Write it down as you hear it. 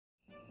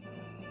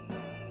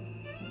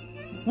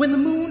When the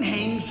moon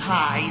hangs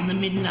high in the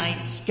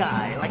midnight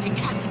sky like a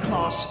cat's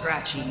claw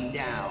scratching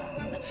down,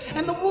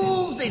 and the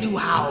wolves they do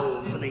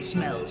howl for they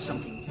smell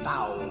something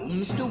foul,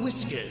 Mr.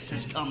 Whiskers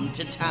has come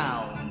to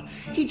town.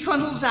 He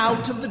trundles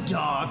out of the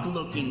dark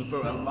looking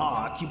for a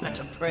lark. You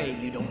better pray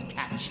you don't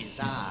catch his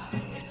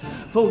eye,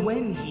 for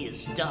when he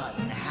is done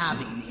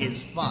having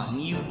his fun,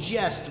 you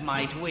just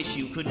might wish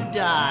you could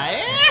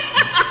die.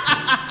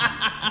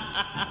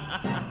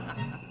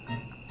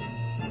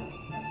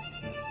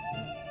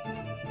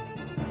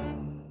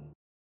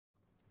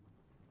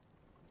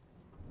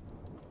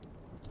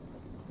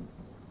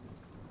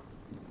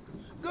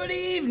 Good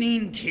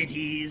evening,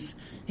 kitties.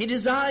 It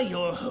is I,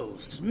 your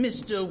host,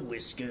 Mr.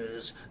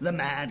 Whiskers, the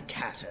Mad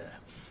Catter,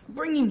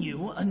 bringing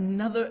you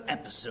another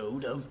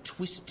episode of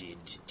Twisted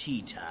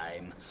Tea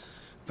Time.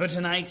 For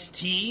tonight's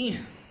tea,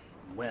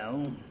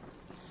 well,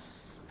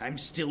 I'm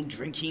still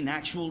drinking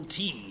actual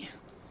tea,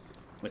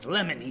 with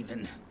lemon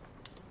even,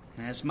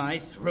 as my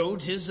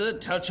throat is a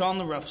touch on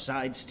the rough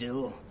side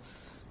still.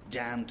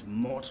 Damned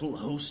mortal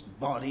host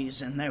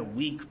bodies and their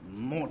weak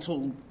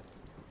mortal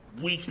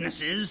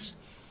weaknesses.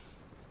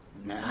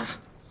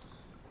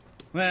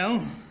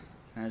 Well,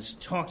 as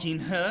talking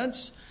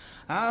hurts,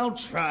 I'll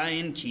try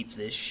and keep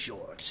this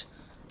short.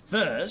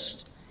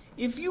 First,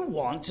 if you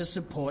want to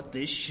support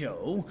this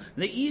show,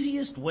 the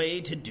easiest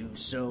way to do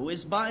so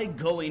is by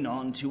going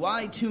on to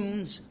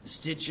iTunes,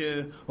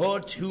 Stitcher, or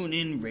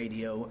TuneIn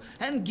Radio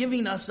and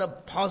giving us a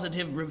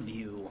positive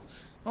review.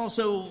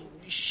 Also,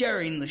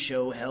 sharing the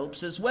show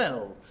helps as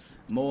well.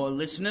 More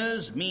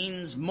listeners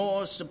means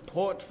more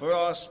support for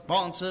our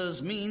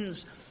sponsors,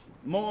 means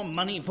more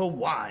money for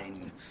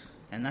wine,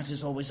 and that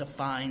is always a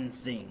fine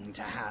thing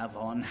to have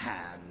on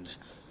hand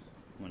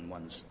when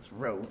one's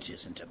throat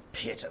isn't a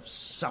pit of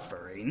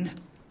suffering.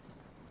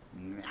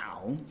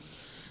 Now,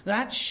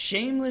 that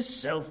shameless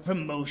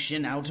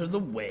self-promotion out of the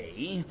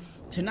way,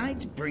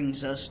 tonight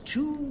brings us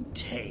two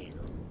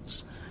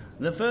tales.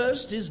 The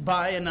first is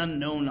by an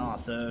unknown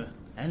author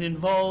and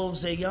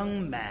involves a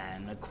young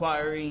man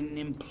acquiring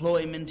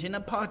employment in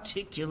a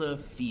particular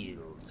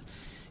field,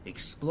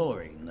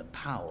 exploring the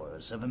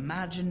powers of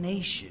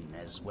imagination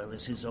as well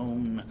as his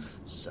own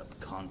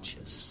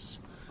subconscious.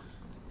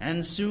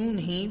 And soon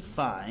he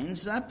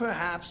finds that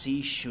perhaps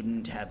he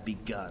shouldn't have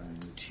begun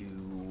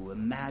to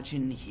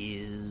imagine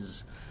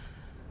his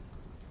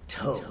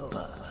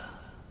Tulpa.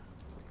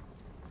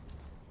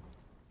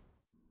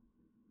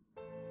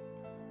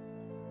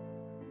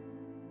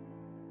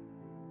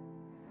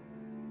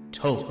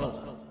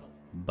 Tulpa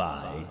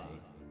by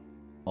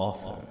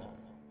author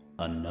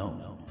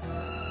unknown.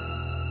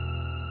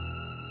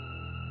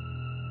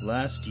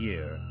 Last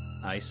year,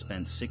 I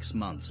spent 6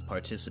 months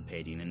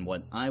participating in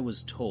what I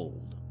was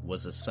told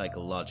was a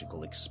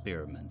psychological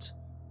experiment.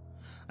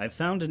 I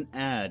found an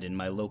ad in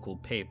my local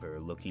paper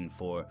looking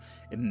for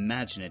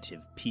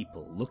imaginative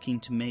people looking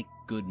to make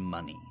good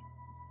money.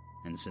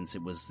 And since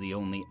it was the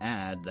only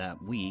ad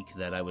that week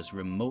that I was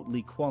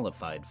remotely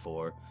qualified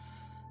for,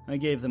 I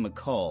gave them a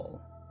call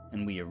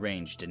and we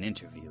arranged an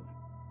interview.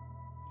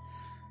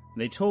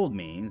 They told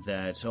me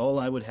that all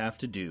I would have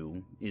to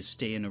do is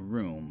stay in a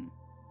room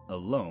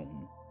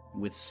alone,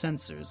 with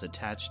sensors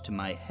attached to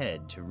my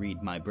head to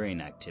read my brain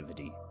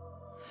activity.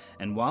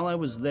 And while I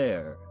was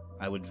there,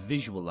 I would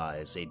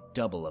visualize a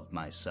double of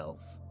myself.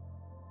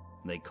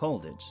 They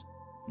called it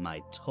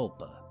my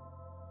Tulpa.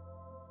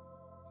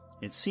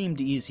 It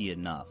seemed easy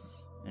enough,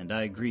 and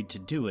I agreed to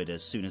do it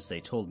as soon as they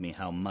told me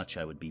how much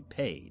I would be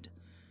paid.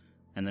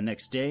 And the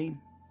next day,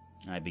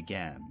 I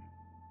began.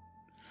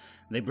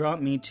 They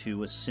brought me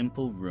to a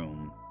simple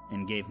room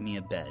and gave me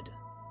a bed,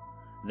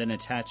 then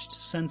attached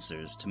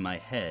sensors to my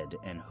head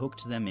and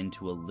hooked them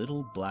into a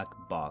little black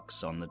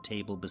box on the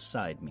table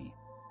beside me.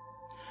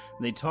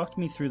 They talked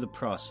me through the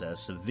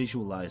process of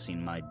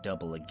visualizing my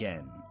double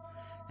again,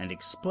 and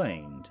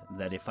explained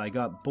that if I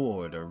got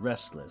bored or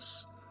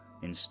restless,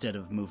 instead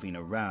of moving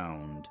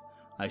around,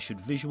 I should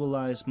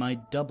visualize my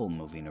double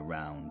moving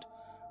around,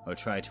 or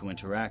try to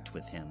interact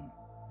with him,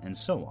 and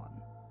so on.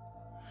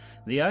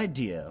 The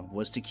idea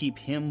was to keep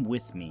him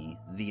with me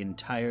the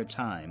entire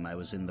time I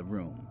was in the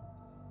room.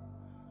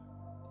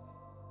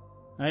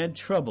 I had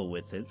trouble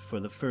with it for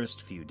the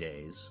first few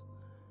days.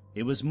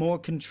 It was more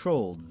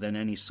controlled than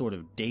any sort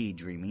of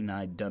daydreaming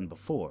I'd done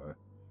before.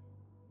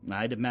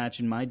 I'd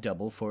imagine my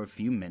double for a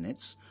few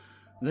minutes,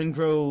 then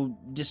grow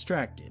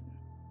distracted.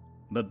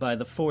 But by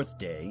the 4th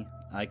day,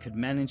 I could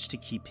manage to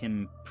keep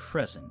him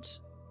present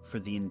for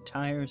the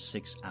entire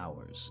 6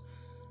 hours.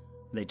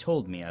 They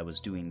told me I was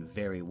doing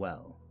very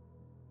well.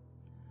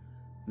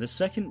 The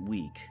second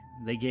week,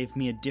 they gave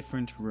me a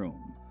different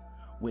room,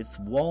 with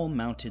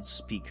wall-mounted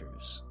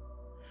speakers.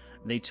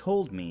 They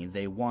told me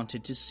they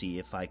wanted to see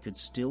if I could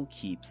still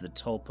keep the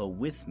Tulpa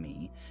with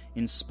me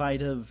in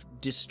spite of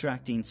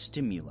distracting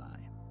stimuli.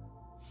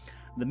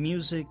 The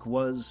music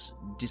was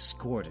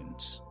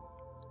discordant,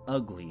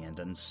 ugly and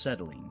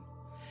unsettling,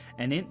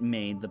 and it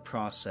made the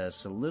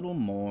process a little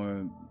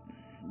more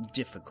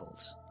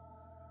difficult.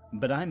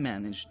 But I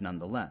managed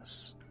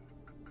nonetheless.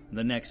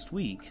 The next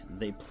week,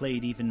 they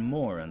played even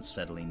more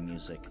unsettling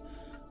music,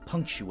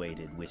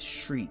 punctuated with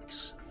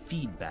shrieks,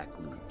 feedback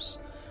loops,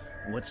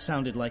 what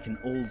sounded like an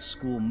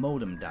old-school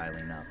modem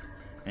dialing up,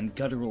 and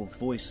guttural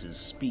voices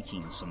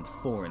speaking some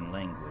foreign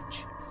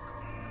language.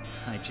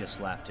 I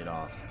just laughed it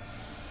off.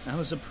 I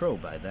was a pro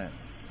by then.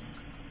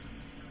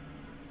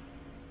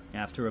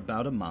 After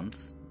about a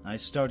month, I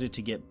started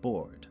to get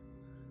bored.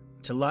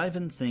 To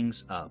liven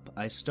things up,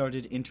 I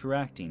started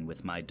interacting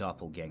with my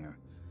doppelganger.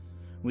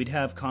 We'd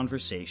have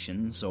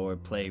conversations, or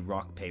play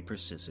rock, paper,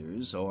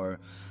 scissors, or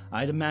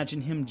I'd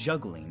imagine him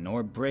juggling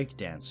or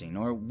breakdancing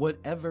or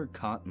whatever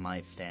caught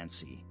my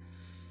fancy.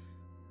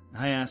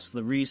 I asked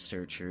the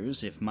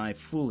researchers if my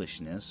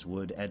foolishness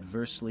would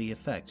adversely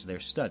affect their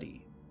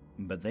study,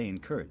 but they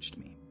encouraged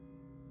me.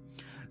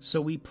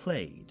 So we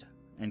played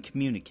and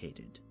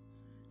communicated,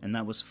 and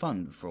that was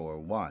fun for a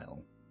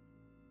while.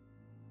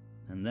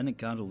 And then it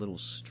got a little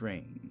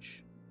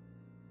strange.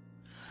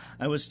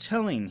 I was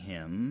telling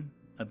him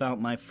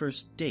about my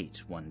first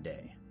date one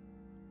day,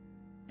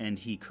 and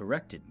he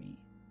corrected me.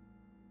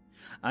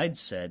 I'd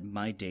said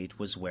my date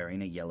was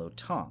wearing a yellow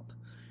top,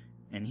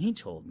 and he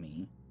told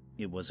me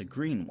it was a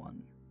green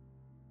one.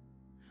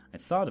 I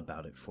thought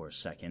about it for a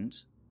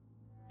second,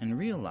 and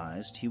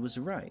realized he was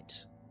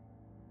right.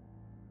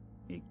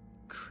 It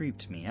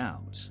creeped me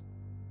out,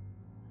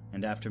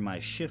 and after my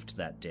shift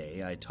that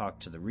day, I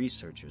talked to the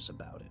researchers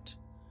about it.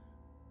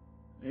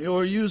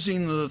 "You're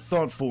using the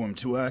thought form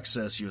to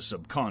access your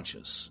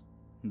subconscious,"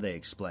 they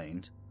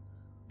explained.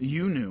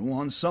 "You knew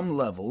on some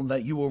level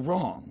that you were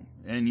wrong,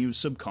 and you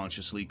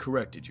subconsciously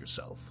corrected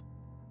yourself."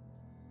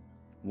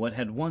 What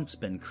had once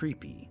been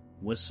creepy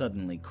was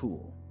suddenly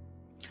cool.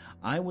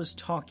 I was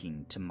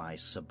talking to my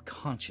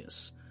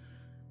subconscious.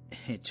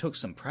 It took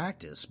some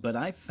practice, but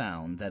I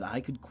found that I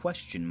could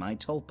question my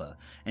Tulpa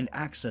and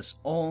access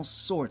all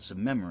sorts of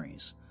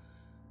memories.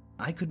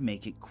 I could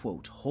make it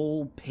quote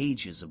whole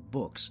pages of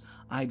books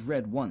I'd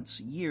read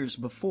once years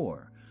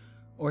before,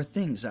 or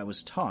things I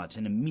was taught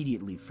and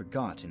immediately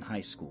forgot in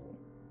high school.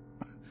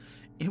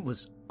 It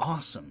was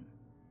awesome.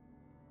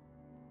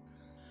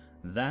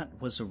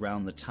 That was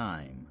around the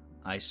time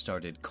I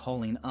started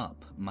calling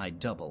up my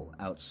double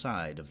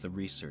outside of the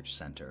research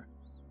center.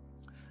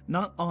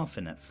 Not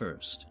often at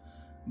first,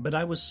 but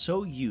I was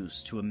so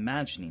used to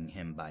imagining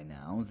him by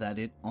now that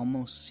it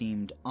almost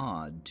seemed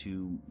odd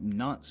to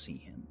not see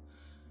him.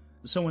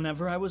 So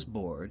whenever I was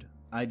bored,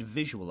 I'd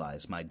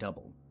visualize my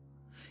double.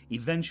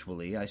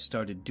 Eventually, I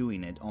started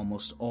doing it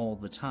almost all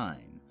the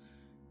time.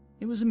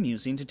 It was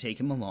amusing to take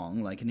him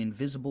along like an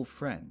invisible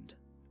friend.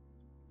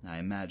 I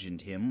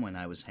imagined him when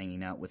I was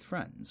hanging out with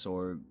friends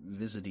or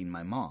visiting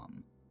my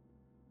mom.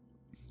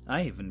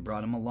 I even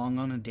brought him along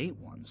on a date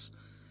once.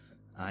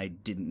 I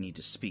didn't need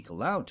to speak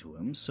aloud to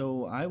him,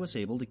 so I was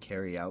able to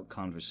carry out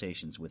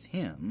conversations with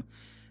him,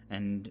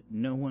 and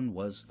no one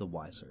was the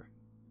wiser.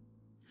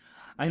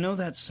 I know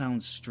that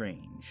sounds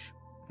strange,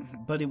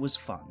 but it was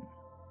fun.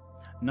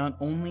 Not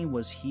only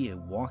was he a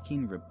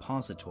walking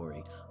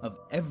repository of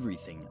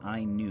everything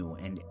I knew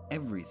and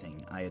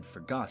everything I had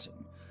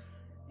forgotten,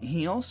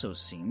 he also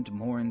seemed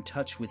more in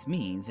touch with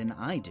me than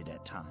I did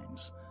at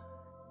times.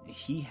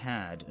 He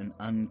had an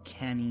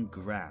uncanny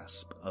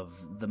grasp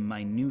of the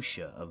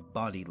minutiae of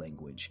body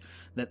language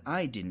that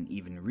I didn't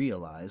even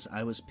realize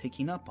I was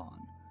picking up on.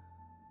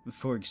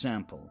 For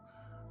example,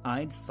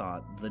 I'd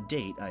thought the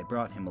date I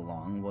brought him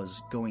along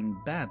was going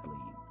badly,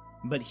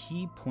 but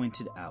he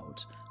pointed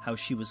out how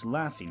she was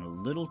laughing a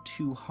little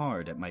too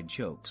hard at my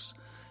jokes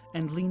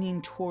and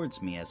leaning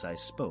towards me as I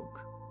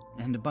spoke,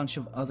 and a bunch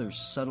of other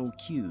subtle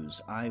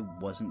cues I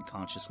wasn't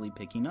consciously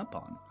picking up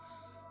on.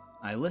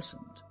 I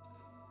listened,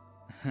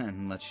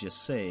 and let's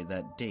just say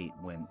that date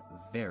went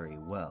very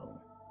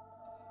well.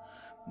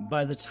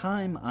 By the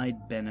time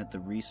I'd been at the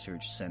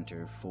research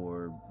center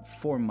for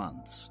 4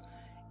 months,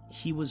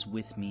 he was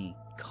with me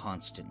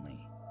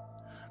constantly.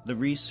 The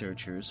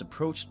researchers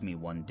approached me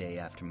one day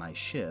after my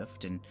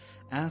shift and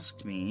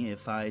asked me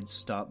if I'd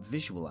stop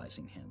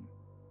visualizing him.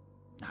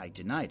 I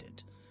denied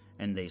it,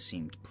 and they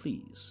seemed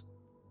pleased.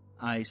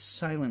 I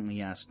silently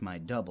asked my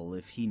double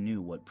if he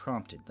knew what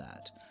prompted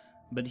that,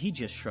 but he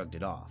just shrugged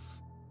it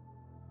off.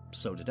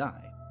 So did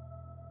I.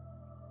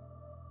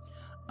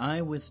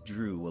 I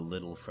withdrew a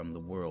little from the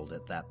world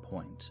at that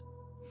point.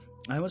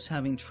 I was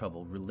having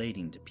trouble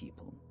relating to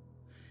people.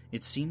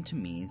 It seemed to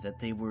me that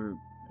they were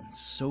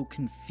so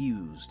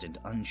confused and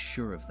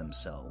unsure of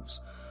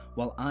themselves,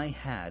 while I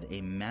had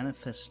a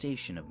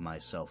manifestation of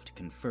myself to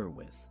confer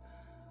with.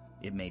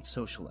 It made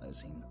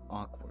socializing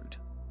awkward.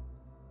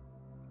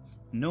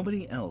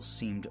 Nobody else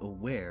seemed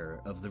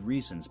aware of the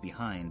reasons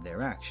behind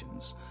their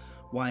actions,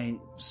 why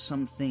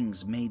some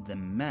things made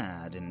them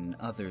mad and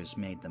others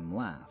made them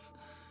laugh.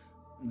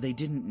 They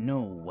didn't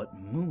know what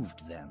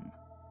moved them,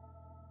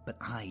 but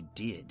I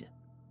did.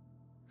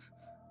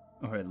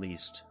 Or at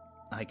least,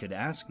 I could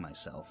ask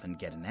myself and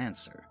get an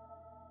answer.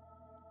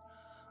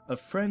 A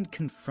friend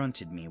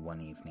confronted me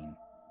one evening.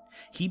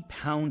 He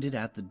pounded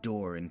at the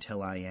door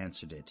until I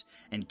answered it,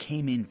 and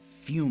came in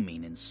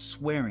fuming and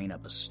swearing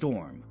up a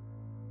storm.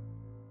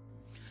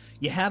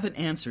 You haven't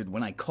answered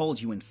when I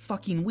called you in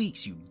fucking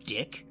weeks, you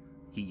dick,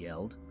 he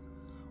yelled.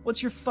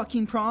 What's your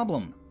fucking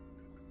problem?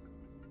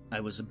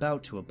 I was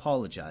about to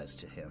apologize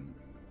to him,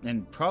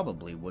 and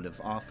probably would have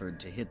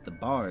offered to hit the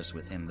bars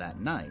with him that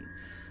night,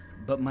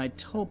 but my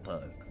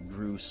Tulpa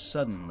grew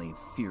suddenly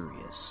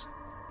furious.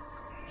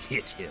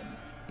 Hit him,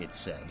 it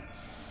said.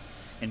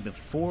 And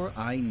before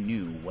I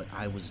knew what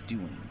I was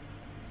doing,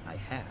 I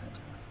had.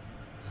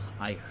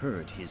 I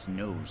heard his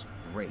nose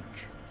break.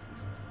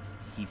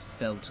 He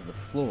fell to the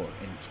floor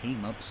and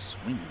came up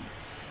swinging,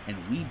 and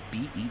we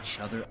beat each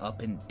other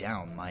up and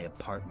down my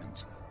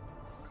apartment.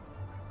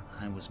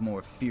 I was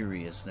more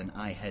furious than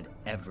I had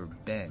ever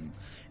been,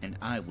 and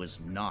I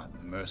was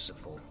not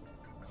merciful.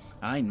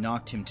 I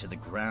knocked him to the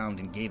ground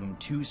and gave him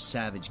 2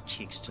 savage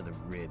kicks to the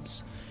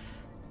ribs,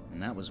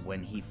 and that was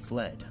when he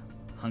fled,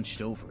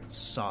 hunched over and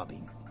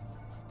sobbing.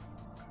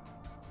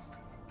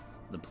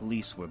 The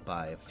police were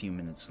by a few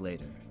minutes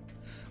later,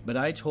 but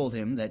I told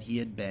him that he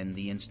had been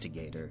the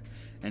instigator,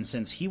 and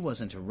since he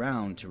wasn't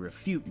around to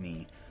refute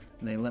me,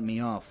 they let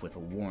me off with a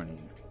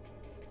warning.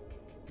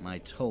 My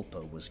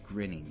Tulpa was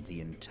grinning the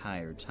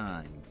entire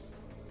time.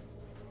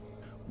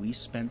 We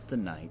spent the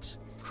night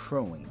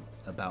crowing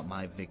about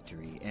my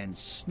victory and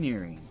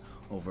sneering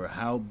over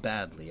how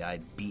badly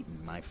I'd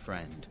beaten my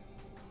friend.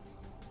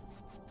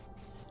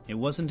 It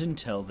wasn't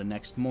until the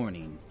next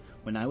morning,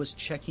 when I was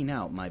checking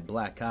out my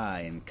black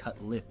eye and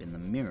cut lip in the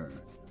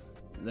mirror,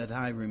 that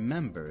I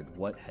remembered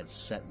what had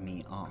set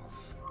me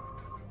off.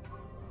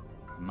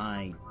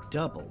 My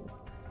double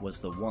was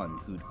the one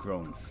who'd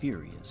grown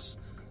furious,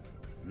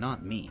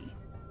 not me.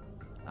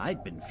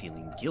 I'd been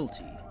feeling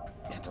guilty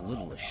and a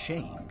little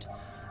ashamed,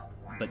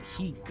 but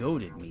he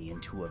goaded me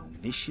into a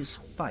vicious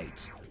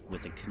fight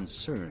with a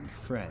concerned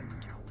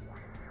friend.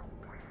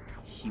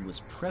 He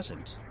was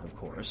present, of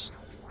course,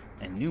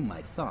 and knew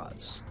my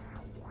thoughts.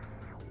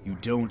 You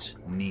don't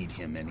need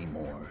him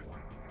anymore.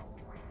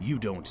 You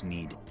don't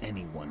need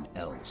anyone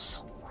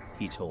else,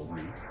 he told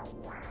me,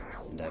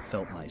 and I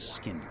felt my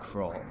skin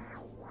crawl.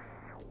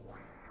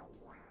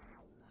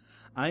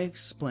 I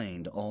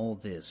explained all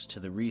this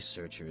to the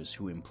researchers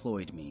who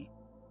employed me,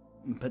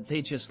 but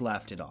they just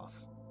laughed it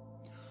off.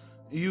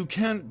 You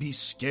can't be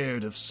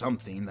scared of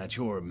something that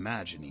you're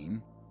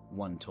imagining,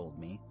 one told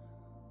me.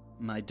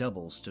 My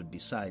double stood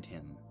beside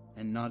him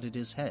and nodded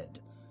his head,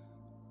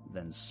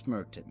 then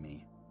smirked at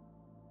me.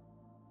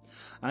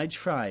 I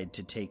tried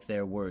to take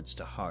their words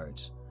to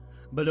heart,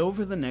 but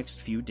over the next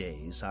few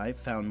days I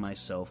found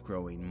myself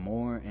growing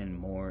more and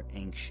more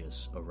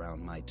anxious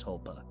around my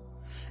Tulpa,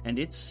 and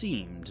it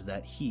seemed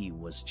that he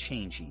was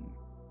changing.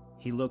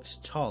 He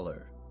looked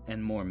taller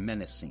and more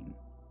menacing.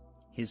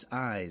 His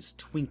eyes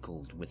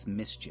twinkled with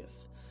mischief,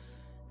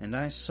 and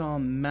I saw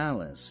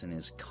malice in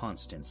his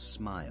constant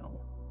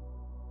smile.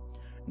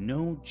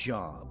 No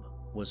job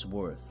was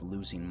worth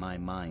losing my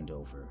mind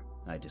over,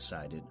 I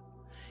decided.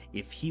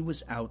 If he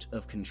was out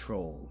of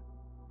control,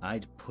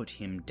 I'd put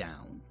him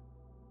down.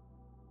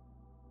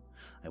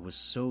 I was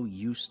so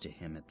used to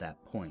him at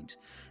that point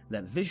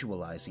that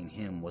visualizing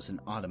him was an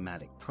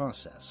automatic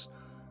process,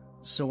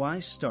 so I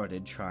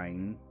started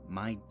trying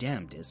my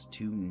damnedest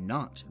to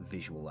not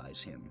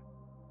visualize him.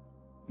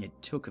 It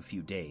took a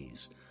few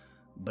days,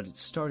 but it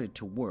started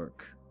to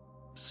work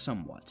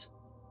somewhat.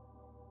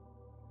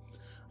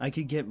 I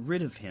could get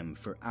rid of him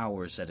for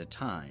hours at a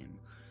time,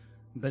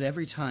 but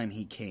every time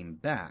he came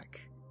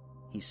back,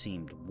 he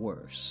seemed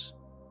worse.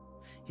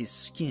 His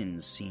skin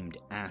seemed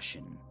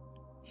ashen,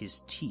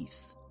 his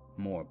teeth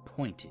more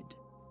pointed.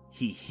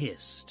 He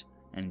hissed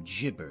and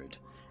gibbered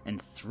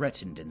and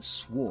threatened and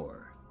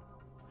swore.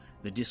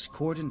 The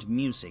discordant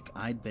music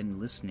I'd been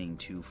listening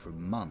to for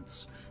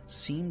months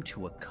seemed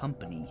to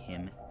accompany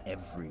him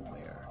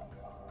everywhere.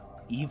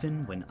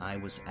 Even when I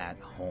was at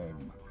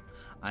home,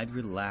 I'd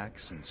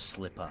relax and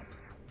slip up,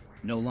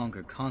 no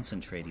longer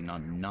concentrating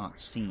on not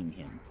seeing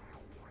him,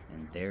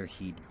 and there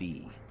he'd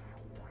be,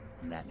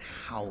 and that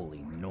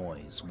howling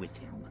noise with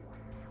him.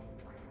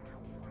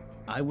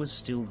 I was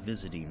still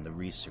visiting the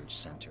research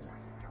center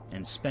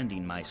and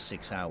spending my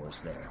 6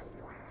 hours there.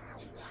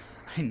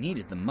 I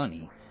needed the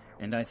money,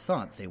 and I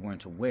thought they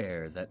weren't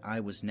aware that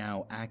I was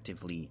now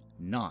actively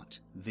not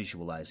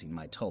visualizing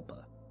my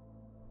Tulpa.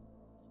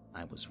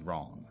 I was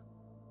wrong.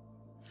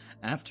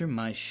 After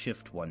my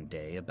shift one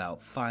day,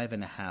 about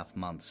 5.5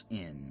 months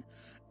in,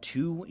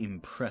 2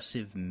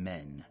 impressive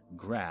men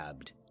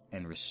grabbed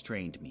and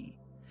restrained me,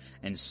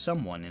 and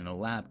someone in a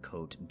lab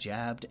coat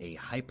jabbed a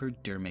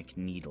hypodermic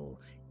needle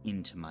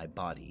into my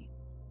body.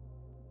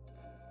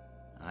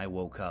 I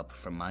woke up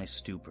from my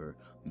stupor,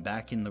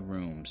 back in the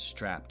room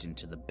strapped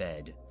into the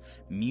bed,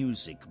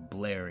 music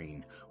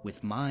blaring,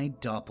 with my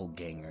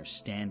doppelganger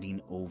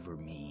standing over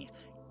me,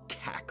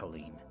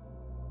 cackling.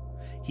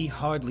 He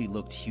hardly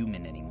looked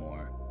human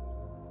anymore.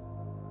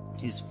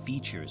 His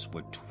features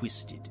were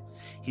twisted,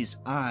 his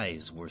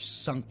eyes were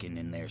sunken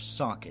in their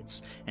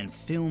sockets and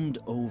filmed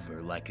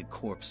over like a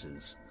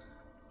corpse's.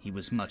 He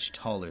was much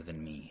taller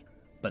than me,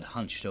 but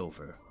hunched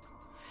over.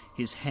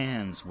 His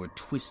hands were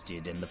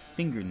twisted and the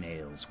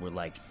fingernails were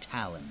like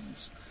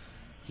talons.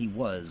 He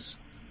was,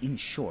 in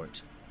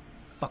short,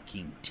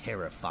 fucking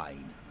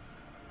terrifying.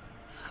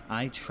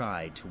 I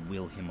tried to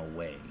will him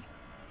away,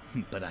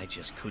 but I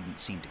just couldn't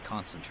seem to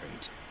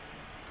concentrate.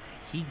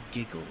 He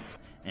giggled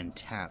and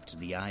tapped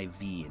the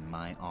IV in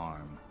my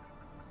arm.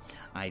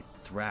 I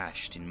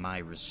thrashed in my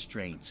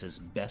restraints as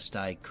best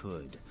I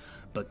could,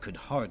 but could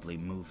hardly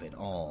move at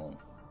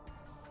all.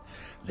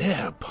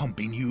 They're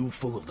pumping you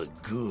full of the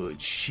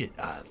good shit,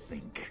 I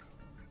think.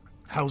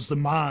 How's the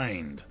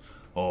mind?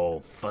 All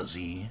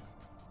fuzzy?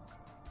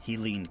 He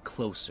leaned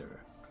closer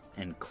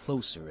and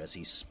closer as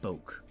he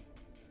spoke.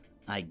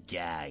 I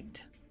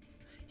gagged.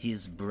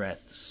 His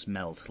breath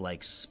smelt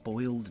like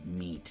spoiled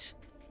meat.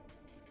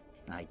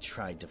 I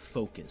tried to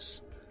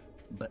focus,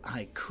 but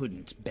I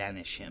couldn't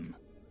banish him.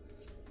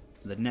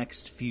 The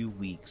next few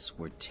weeks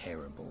were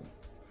terrible.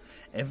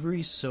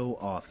 Every so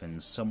often,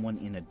 someone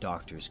in a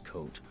doctor's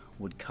coat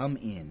would come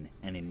in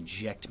and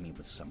inject me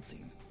with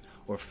something,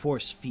 or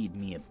force-feed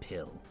me a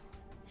pill.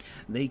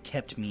 They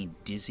kept me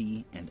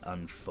dizzy and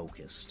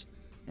unfocused,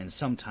 and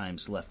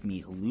sometimes left me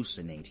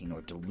hallucinating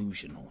or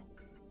delusional.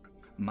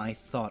 My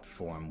thought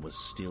form was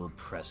still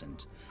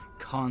present,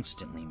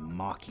 constantly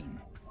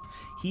mocking.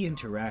 He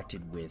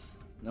interacted with,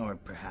 or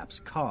perhaps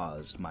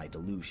caused, my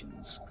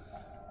delusions.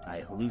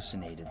 I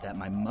hallucinated that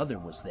my mother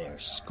was there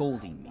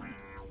scolding me,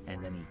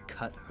 and then he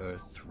cut her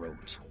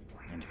throat,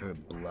 and her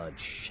blood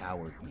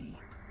showered me.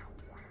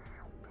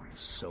 It was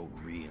so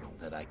real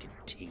that I could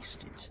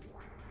taste it.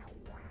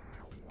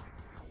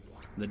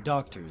 The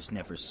doctors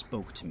never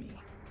spoke to me.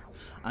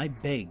 I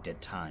begged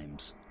at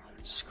times,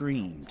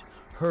 screamed,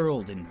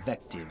 hurled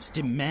invectives,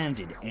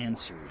 demanded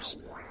answers.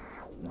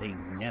 They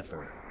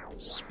never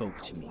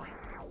spoke to me.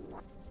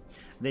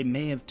 They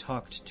may have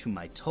talked to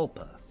my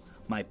Tulpa,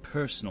 my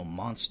personal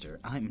monster.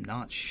 I'm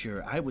not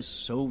sure. I was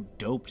so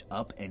doped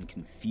up and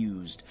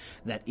confused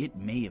that it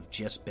may have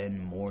just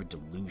been more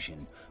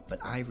delusion, but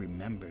I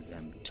remember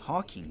them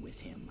talking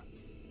with him.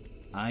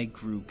 I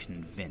grew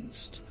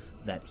convinced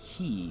that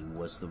he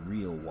was the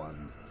real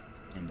one,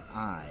 and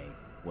I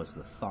was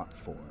the thought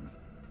form.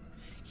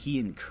 He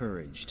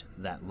encouraged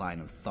that line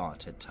of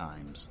thought at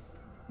times,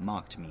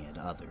 mocked me at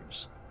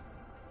others.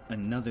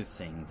 Another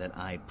thing that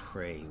I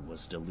pray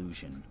was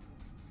delusion.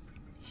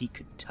 He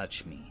could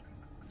touch me.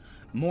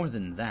 More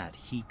than that,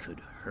 he could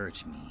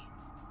hurt me.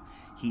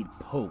 He'd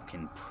poke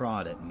and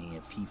prod at me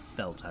if he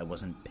felt I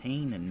wasn't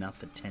paying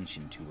enough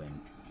attention to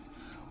him.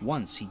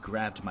 Once he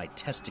grabbed my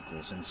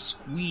testicles and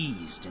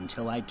squeezed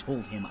until I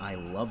told him I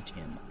loved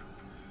him.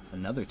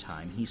 Another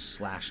time, he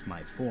slashed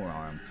my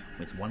forearm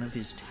with one of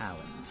his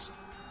talons.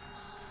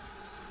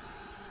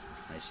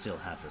 I still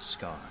have the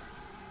scar.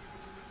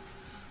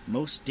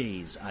 Most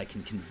days I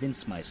can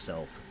convince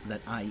myself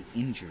that I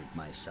injured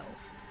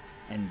myself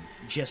and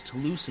just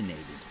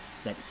hallucinated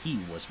that he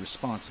was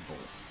responsible.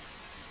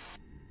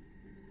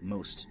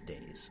 Most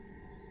days.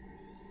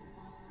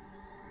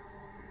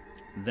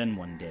 Then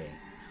one day,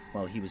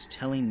 while he was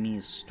telling me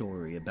a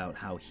story about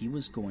how he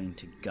was going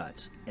to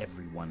gut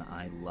everyone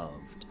I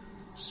loved,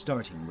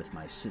 starting with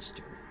my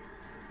sister,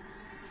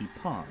 he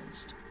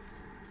paused.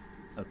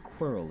 A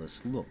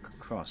querulous look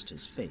crossed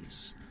his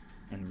face,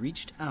 and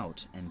reached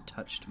out and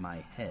touched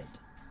my head,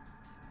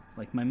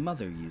 like my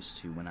mother used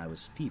to when I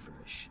was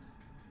feverish.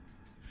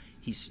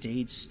 He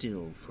stayed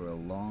still for a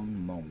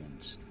long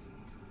moment,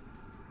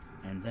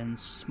 and then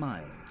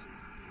smiled.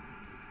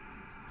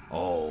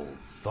 All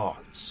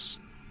thoughts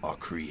are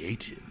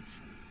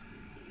creative,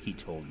 he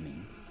told me.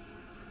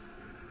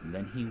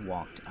 Then he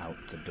walked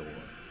out the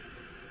door.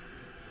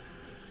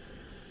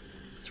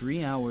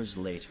 3 hours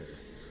later,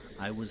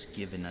 I was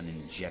given an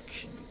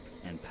injection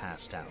and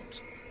passed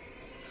out.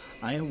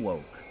 I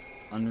awoke,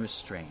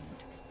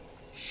 unrestrained,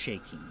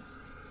 shaking.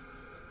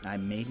 I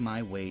made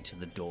my way to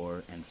the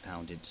door and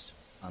found it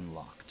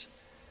unlocked.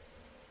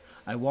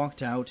 I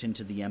walked out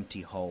into the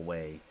empty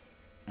hallway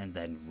and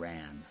then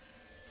ran.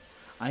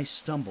 I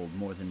stumbled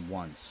more than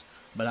once,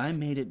 but I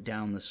made it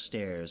down the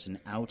stairs and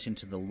out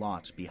into the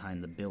lot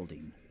behind the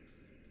building.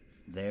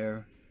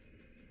 There,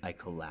 I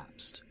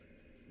collapsed,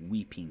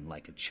 weeping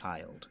like a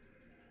child.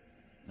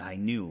 I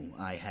knew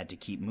I had to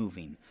keep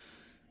moving,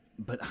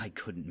 but I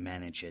couldn't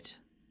manage it.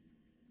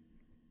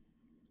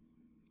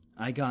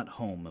 I got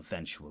home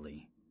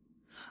eventually.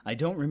 I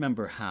don't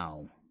remember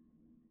how.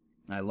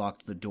 I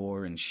locked the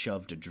door and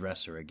shoved a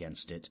dresser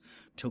against it,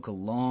 took a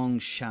long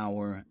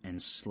shower,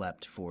 and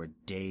slept for a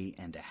day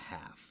and a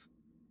half.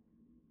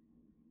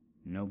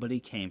 Nobody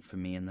came for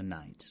me in the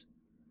night,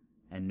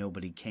 and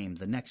nobody came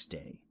the next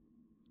day,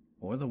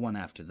 or the one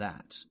after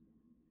that.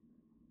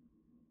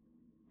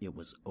 It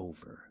was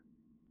over.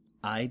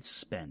 I'd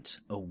spent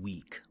a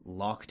week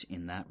locked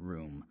in that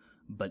room,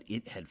 but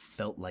it had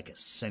felt like a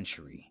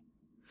century.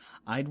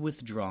 I'd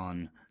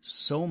withdrawn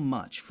so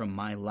much from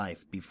my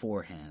life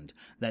beforehand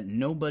that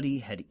nobody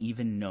had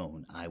even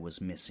known I was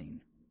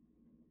missing.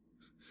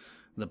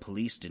 The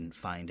police didn't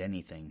find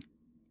anything.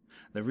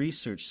 The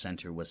research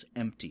center was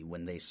empty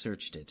when they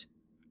searched it.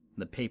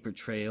 The paper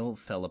trail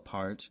fell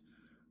apart.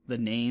 The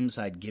names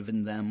I'd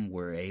given them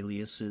were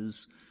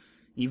aliases.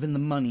 Even the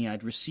money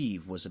I'd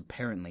receive was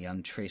apparently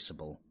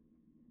untraceable.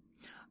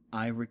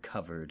 I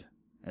recovered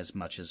as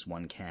much as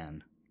one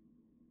can.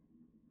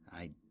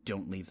 I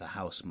don't leave the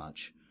house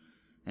much,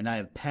 and I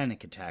have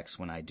panic attacks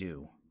when I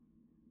do.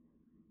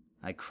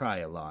 I cry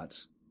a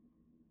lot.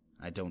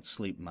 I don't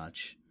sleep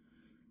much,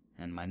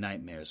 and my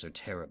nightmares are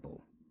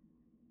terrible.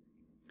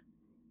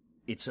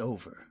 It's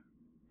over,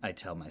 I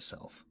tell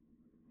myself.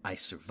 I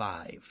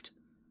survived.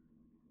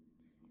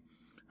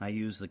 I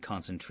use the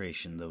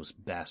concentration those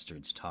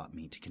bastards taught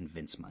me to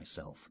convince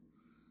myself.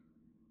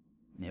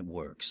 It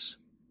works.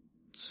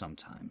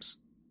 Sometimes.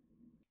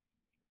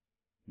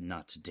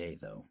 Not today,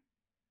 though.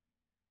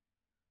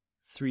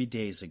 3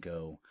 days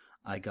ago,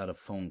 I got a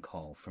phone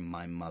call from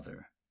my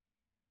mother.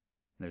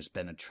 There's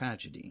been a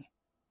tragedy.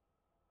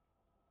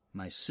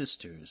 My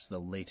sister's the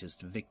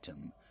latest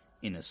victim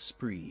in a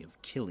spree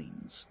of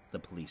killings, the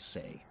police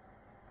say.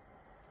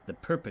 The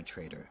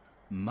perpetrator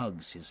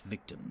mugs his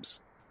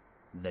victims,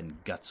 then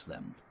guts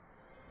them.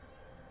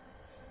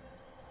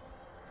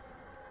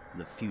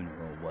 The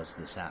funeral was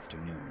this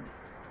afternoon.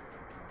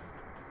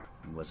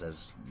 It was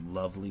as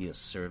lovely a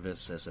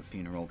service as a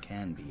funeral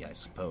can be, I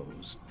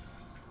suppose.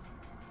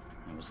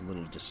 I was a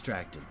little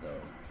distracted,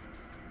 though.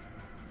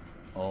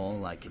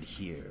 All I could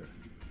hear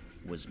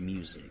was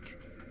music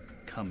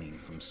coming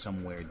from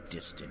somewhere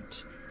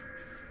distant.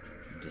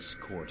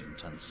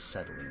 Discordant,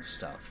 unsettling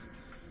stuff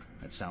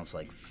that sounds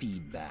like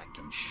feedback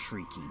and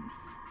shrieking,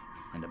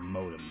 and a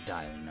modem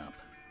dialing up.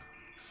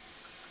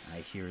 I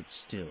hear it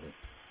still,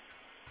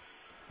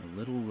 a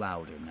little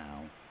louder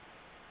now.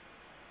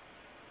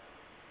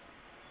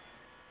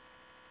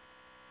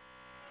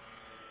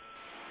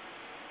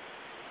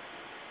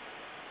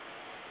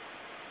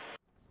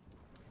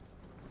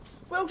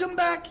 Welcome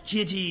back,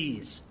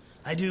 kitties.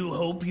 I do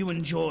hope you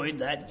enjoyed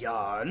that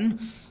yarn.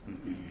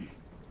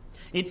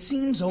 It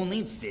seems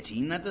only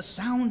fitting that the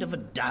sound of a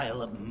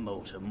dial-up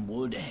modem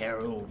would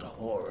herald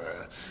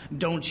horror,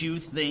 don't you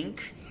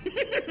think?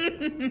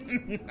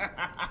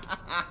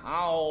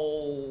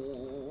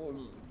 Oh,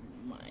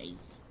 my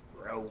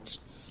throat.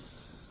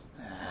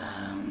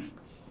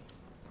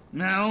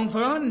 Now,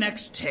 for our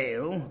next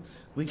tale,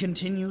 we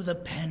continue the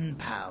Pen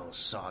Pal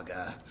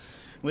saga,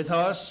 with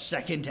our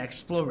second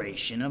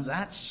exploration of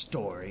that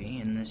story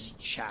in this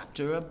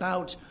chapter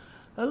about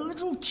a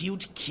little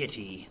cute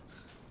kitty.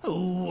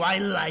 Oh, I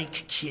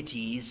like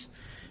kitties.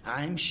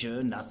 I'm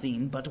sure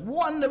nothing but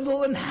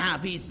wonderful and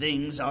happy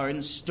things are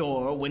in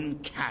store when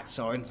cats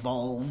are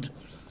involved.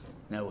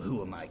 Now,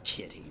 who am I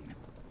kidding?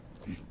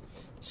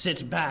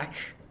 Sit back,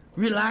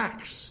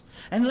 relax,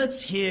 and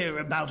let's hear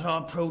about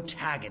our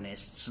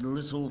protagonist's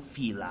little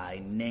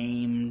feline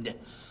named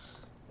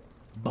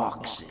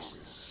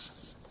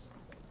Boxes.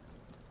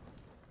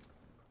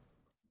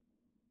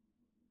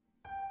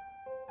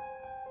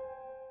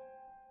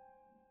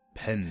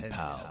 Pen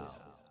Pal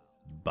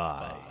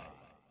by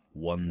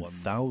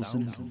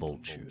 1000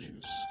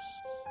 Vultures.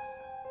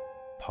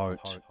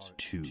 Part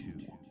 2.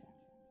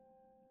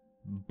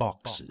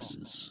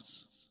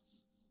 Boxes.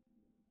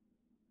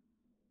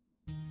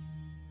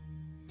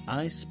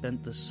 I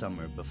spent the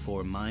summer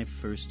before my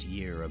first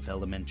year of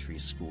elementary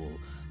school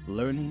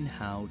learning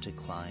how to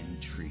climb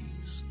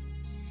trees.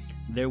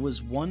 There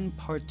was one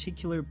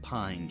particular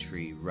pine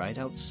tree right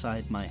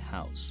outside my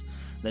house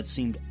that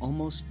seemed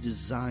almost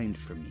designed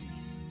for me.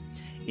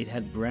 It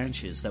had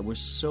branches that were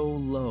so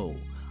low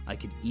I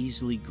could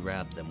easily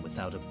grab them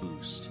without a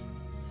boost.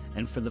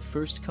 And for the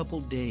first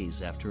couple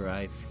days after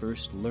I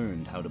first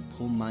learned how to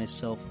pull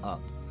myself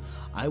up,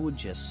 I would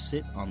just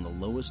sit on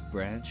the lowest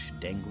branch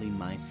dangling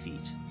my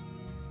feet.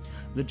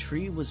 The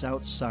tree was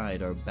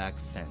outside our back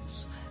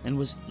fence and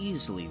was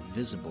easily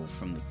visible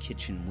from the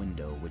kitchen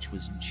window, which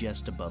was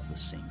just above the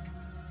sink.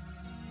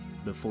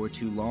 Before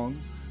too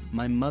long,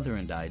 my mother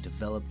and I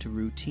developed a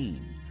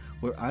routine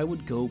where I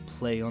would go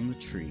play on the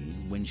tree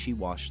when she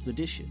washed the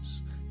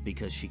dishes,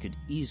 because she could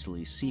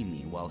easily see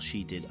me while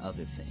she did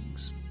other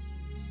things.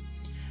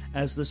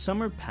 As the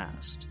summer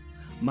passed,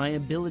 my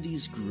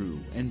abilities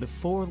grew, and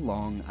before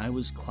long I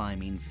was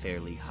climbing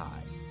fairly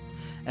high.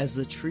 As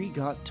the tree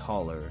got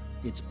taller,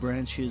 its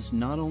branches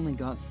not only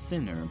got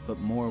thinner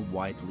but more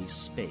widely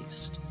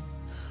spaced.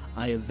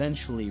 I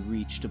eventually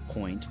reached a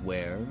point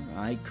where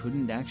I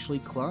couldn't actually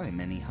climb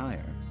any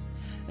higher,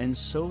 and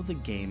so the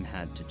game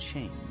had to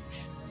change.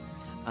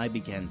 I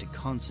began to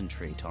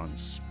concentrate on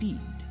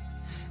speed,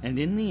 and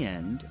in the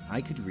end,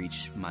 I could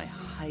reach my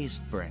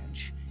highest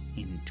branch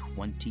in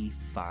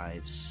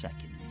 25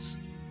 seconds.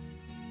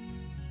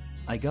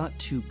 I got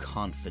too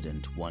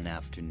confident one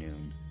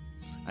afternoon.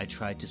 I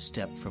tried to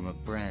step from a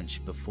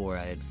branch before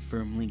I had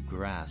firmly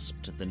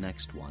grasped the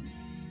next one.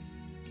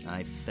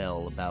 I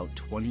fell about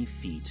 20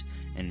 feet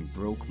and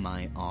broke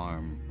my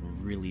arm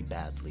really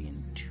badly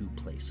in 2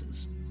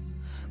 places.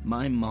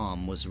 My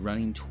mom was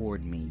running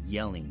toward me,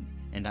 yelling,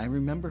 and I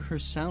remember her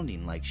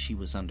sounding like she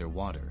was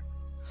underwater.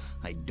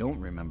 I don't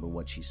remember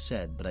what she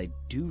said, but I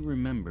do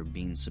remember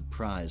being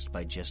surprised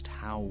by just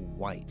how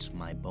white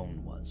my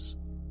bone was.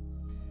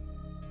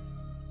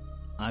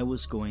 I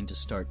was going to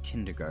start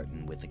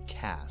kindergarten with a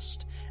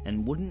cast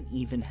and wouldn't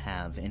even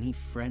have any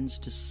friends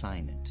to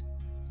sign it.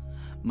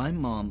 My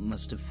mom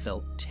must have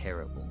felt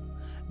terrible,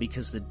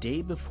 because the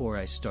day before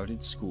I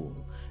started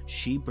school,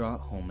 she brought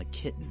home a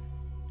kitten.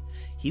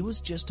 He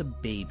was just a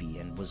baby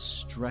and was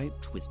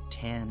striped with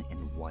tan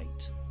and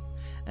white.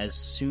 As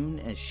soon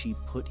as she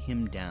put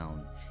him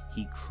down,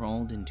 he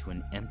crawled into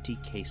an empty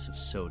case of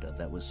soda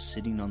that was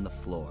sitting on the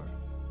floor.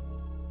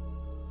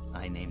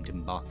 I named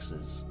him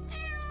Boxes.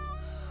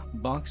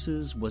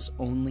 Boxes was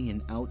only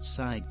an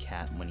outside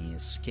cat when he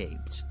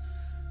escaped.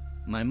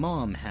 My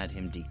mom had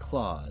him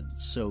declawed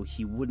so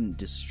he wouldn't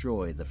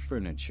destroy the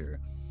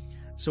furniture.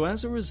 So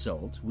as a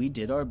result, we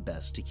did our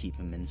best to keep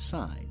him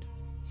inside.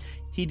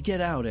 He'd get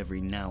out every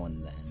now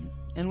and then,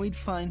 and we'd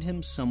find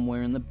him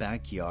somewhere in the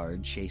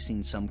backyard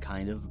chasing some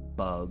kind of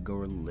bug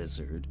or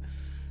lizard,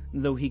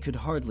 though he could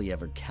hardly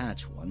ever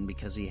catch one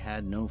because he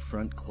had no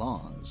front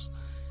claws.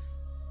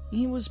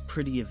 He was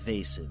pretty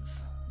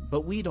evasive,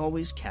 but we'd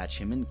always catch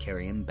him and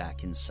carry him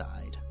back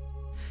inside.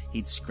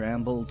 He'd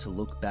scramble to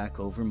look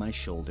back over my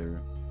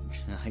shoulder.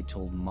 I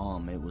told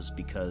Mom it was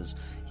because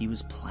he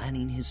was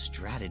planning his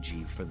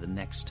strategy for the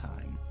next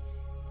time.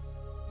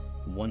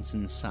 Once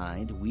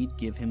inside, we'd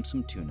give him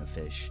some tuna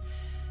fish,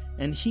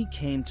 and he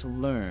came to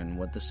learn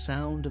what the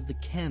sound of the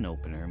can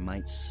opener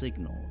might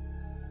signal.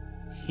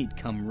 He'd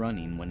come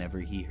running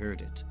whenever he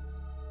heard it.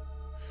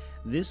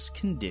 This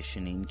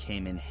conditioning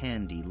came in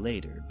handy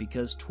later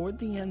because toward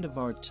the end of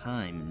our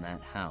time in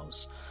that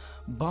house,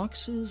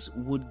 Boxes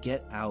would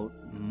get out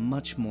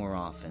much more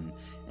often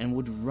and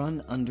would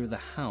run under the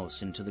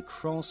house into the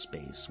crawl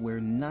space where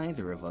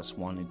neither of us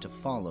wanted to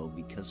follow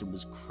because it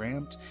was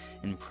cramped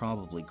and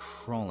probably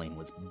crawling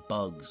with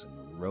bugs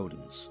and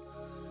rodents.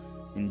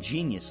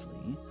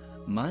 Ingeniously,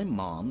 my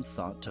mom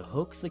thought to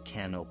hook the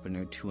can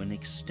opener to an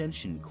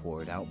extension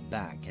cord out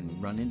back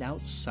and run it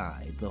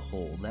outside the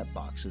hole that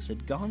Boxes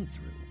had gone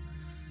through.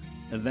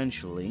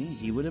 Eventually,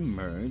 he would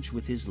emerge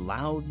with his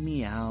loud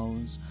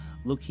meows,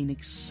 looking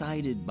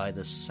excited by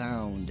the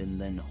sound and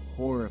then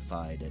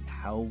horrified at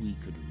how we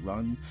could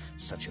run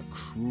such a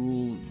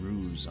cruel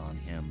ruse on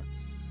him.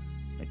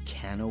 A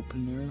can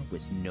opener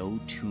with no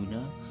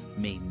tuna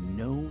made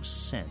no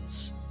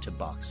sense to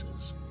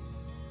Boxes.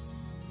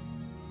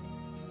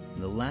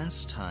 The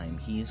last time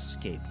he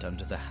escaped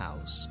under the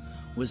house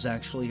was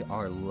actually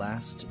our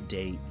last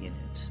day in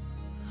it.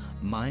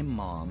 My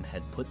mom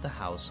had put the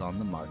house on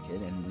the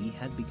market and we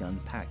had begun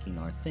packing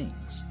our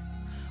things.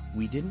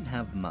 We didn't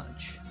have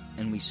much,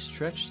 and we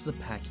stretched the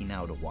packing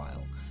out a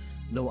while.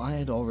 Though I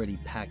had already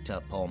packed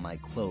up all my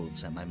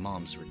clothes at my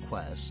mom's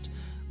request,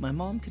 my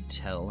mom could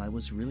tell I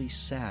was really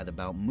sad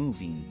about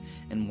moving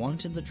and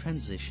wanted the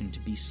transition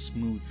to be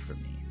smooth for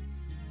me.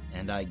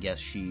 And I guess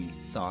she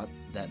thought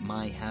that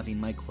my having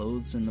my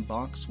clothes in the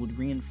box would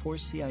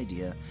reinforce the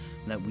idea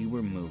that we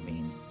were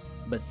moving,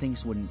 but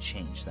things wouldn't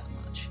change that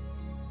much.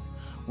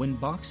 When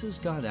Boxes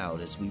got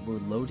out as we were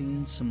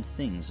loading some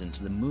things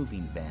into the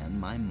moving van,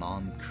 my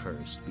mom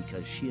cursed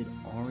because she had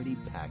already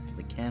packed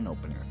the can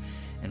opener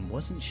and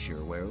wasn't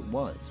sure where it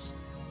was.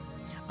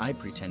 I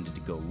pretended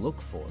to go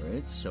look for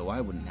it so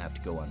I wouldn't have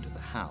to go under the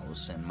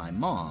house, and my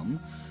mom,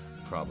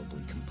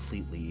 probably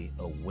completely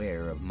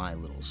aware of my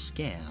little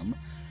scam,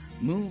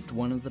 moved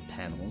one of the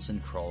panels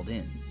and crawled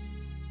in.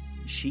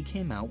 She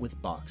came out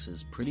with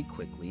Boxes pretty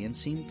quickly and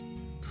seemed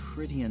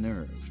pretty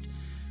unnerved,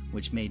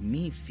 which made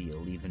me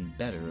feel even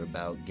better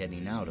about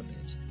getting out of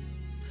it.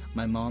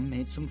 My mom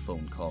made some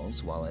phone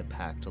calls while I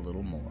packed a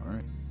little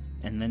more,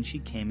 and then she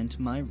came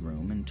into my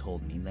room and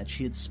told me that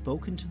she had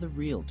spoken to the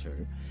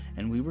realtor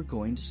and we were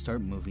going to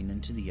start moving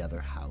into the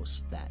other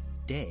house that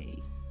day.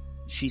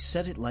 She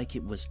said it like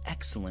it was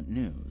excellent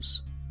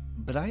news,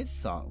 but I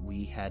thought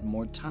we had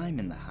more time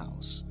in the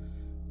house.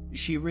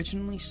 She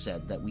originally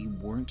said that we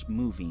weren't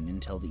moving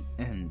until the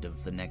end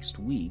of the next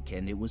week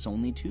and it was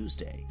only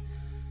Tuesday.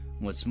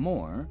 What's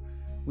more,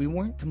 we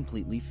weren't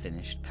completely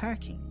finished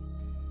packing.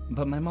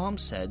 But my mom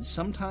said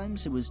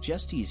sometimes it was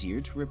just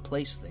easier to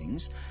replace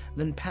things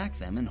than pack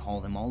them and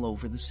haul them all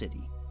over the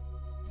city.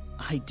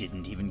 I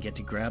didn't even get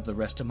to grab the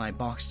rest of my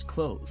boxed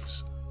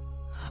clothes.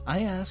 I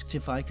asked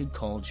if I could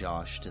call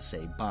Josh to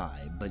say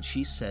bye, but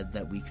she said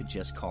that we could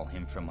just call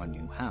him from our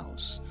new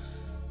house.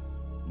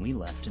 We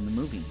left in the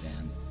moving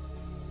van.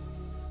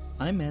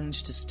 I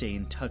managed to stay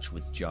in touch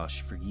with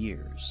Josh for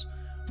years,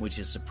 which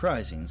is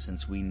surprising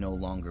since we no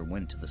longer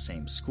went to the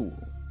same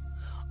school.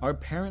 Our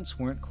parents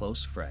weren't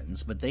close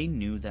friends, but they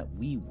knew that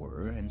we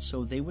were, and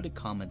so they would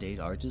accommodate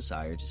our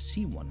desire to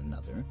see one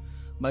another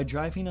by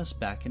driving us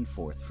back and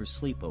forth for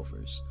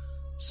sleepovers,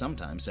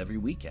 sometimes every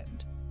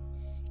weekend.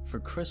 For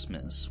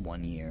Christmas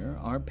one year,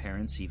 our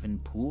parents even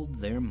pooled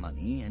their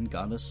money and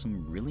got us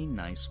some really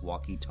nice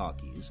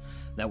walkie-talkies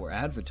that were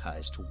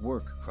advertised to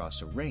work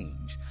across a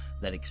range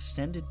that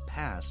extended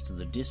past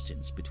the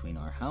distance between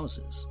our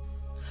houses.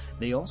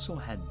 They also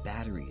had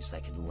batteries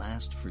that could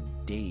last for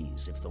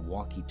days if the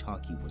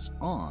walkie-talkie was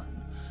on,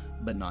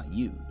 but not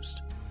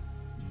used.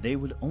 They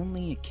would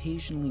only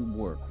occasionally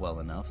work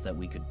well enough that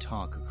we could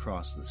talk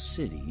across the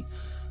city,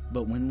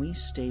 But when we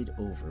stayed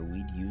over,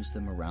 we'd use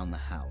them around the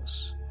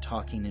house,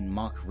 talking in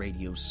mock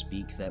radio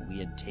speak that we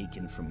had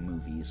taken from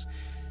movies,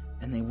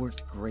 and they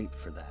worked great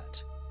for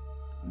that.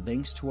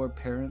 Thanks to our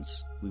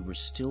parents, we were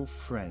still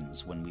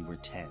friends when we were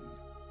 10.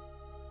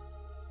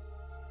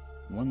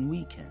 One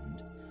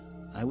weekend,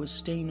 I was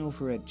staying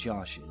over at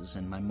Josh's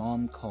and my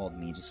mom called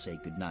me to say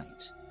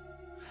goodnight.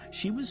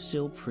 She was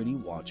still pretty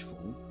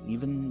watchful,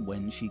 even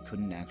when she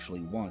couldn't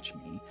actually watch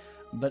me,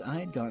 but I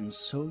had gotten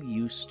so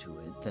used to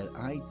it that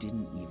I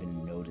didn't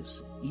even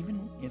notice it,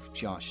 even if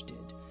Josh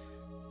did.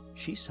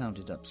 She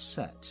sounded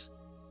upset.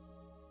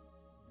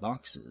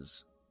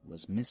 Boxes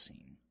was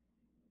missing.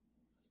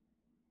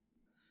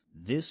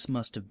 This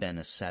must have been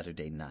a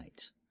Saturday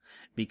night,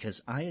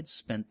 because I had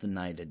spent the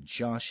night at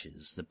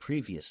Josh's the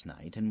previous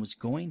night and was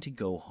going to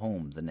go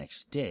home the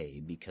next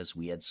day because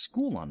we had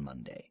school on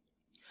Monday.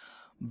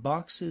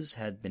 Boxes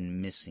had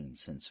been missing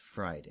since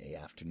Friday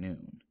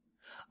afternoon.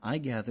 I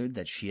gathered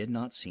that she had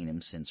not seen him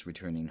since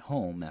returning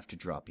home after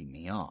dropping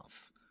me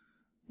off.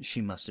 She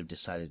must have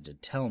decided to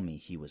tell me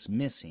he was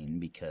missing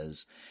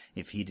because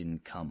if he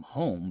didn't come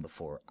home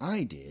before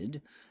I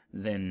did,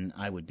 then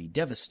I would be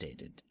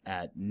devastated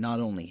at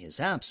not only his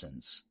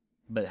absence,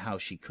 but how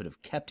she could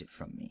have kept it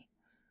from me.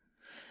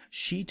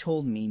 She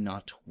told me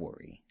not to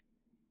worry.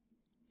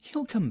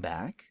 "He'll come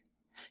back.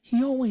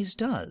 He always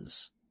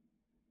does."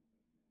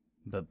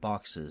 But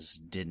Boxes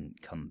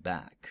didn't come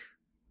back.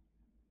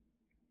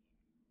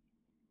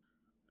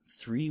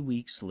 3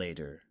 weeks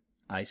later,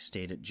 I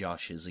stayed at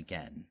Josh's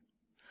again.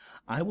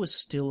 I was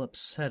still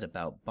upset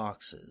about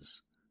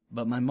Boxes,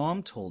 but my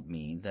mom told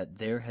me that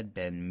there had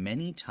been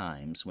many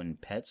times when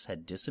pets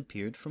had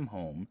disappeared from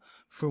home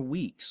for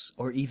weeks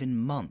or even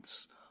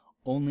months,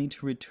 only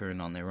to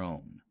return on their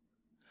own.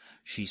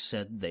 She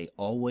said they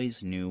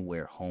always knew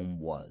where home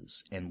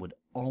was and would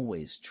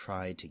always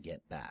try to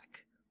get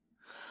back.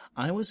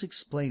 I was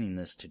explaining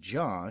this to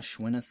Josh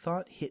when a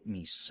thought hit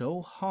me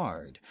so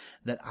hard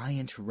that I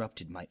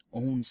interrupted my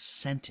own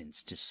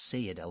sentence to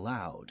say it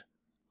aloud.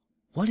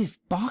 What if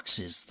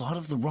Boxes thought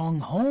of the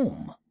wrong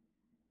home?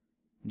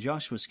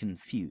 Josh was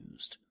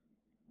confused.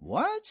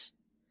 What?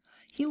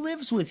 He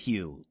lives with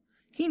you.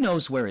 He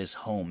knows where his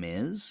home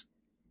is.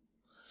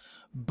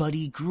 But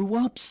he grew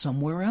up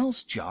somewhere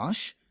else,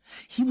 Josh.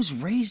 He was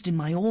raised in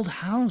my old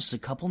house a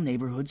couple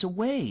neighborhoods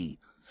away.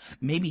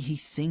 Maybe he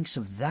thinks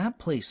of that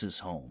place as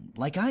home,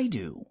 like I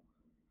do.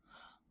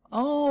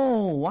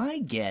 Oh, I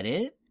get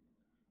it.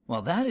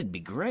 Well, that'd be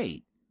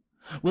great.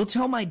 We'll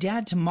tell my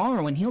dad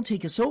tomorrow and he'll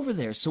take us over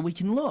there so we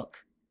can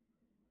look.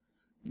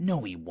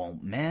 No, he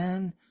won't,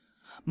 man.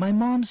 My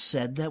mom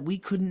said that we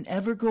couldn't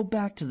ever go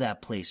back to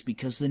that place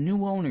because the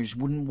new owners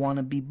wouldn't want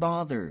to be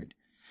bothered.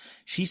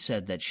 She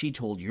said that she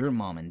told your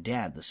mom and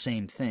dad the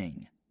same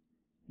thing.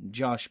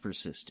 Josh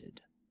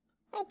persisted.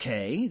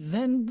 Okay,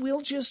 then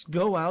we'll just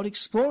go out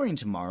exploring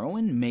tomorrow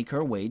and make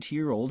our way to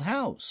your old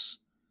house.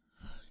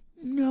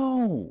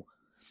 No.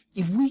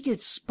 If we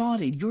get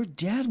spotted, your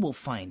dad will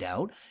find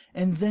out,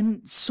 and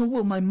then so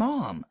will my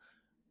mom.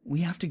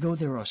 We have to go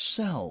there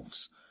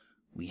ourselves.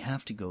 We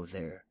have to go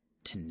there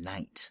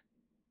tonight.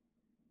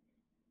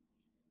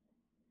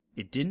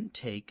 It didn't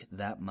take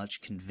that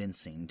much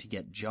convincing to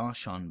get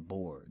Josh on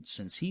board,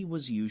 since he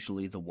was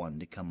usually the one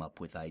to come up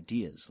with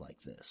ideas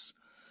like this.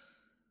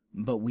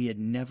 But we had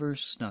never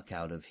snuck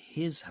out of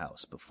his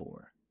house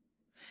before.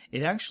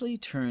 It actually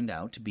turned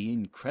out to be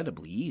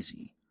incredibly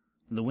easy.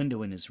 The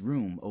window in his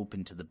room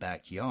opened to the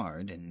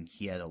backyard, and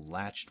he had a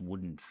latched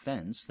wooden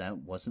fence that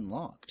wasn't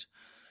locked.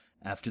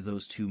 After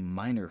those 2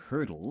 minor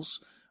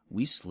hurdles,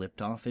 we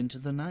slipped off into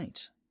the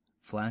night,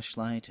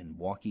 flashlight and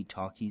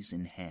walkie-talkies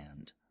in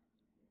hand.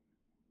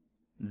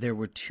 There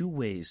were 2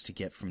 ways to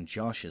get from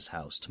Josh's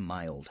house to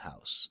my old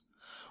house.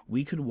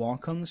 We could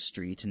walk on the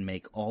street and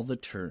make all the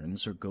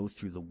turns or go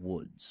through the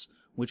woods,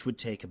 which would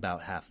take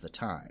about half the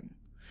time.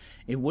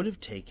 It would have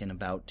taken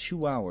about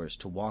 2 hours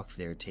to walk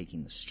there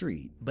taking the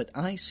street, but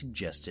I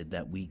suggested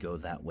that we go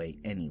that way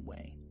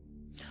anyway.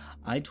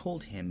 I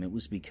told him it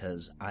was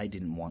because I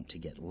didn't want to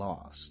get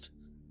lost.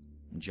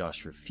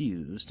 Josh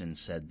refused and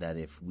said that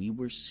if we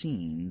were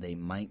seen, they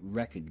might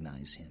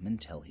recognize him and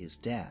tell his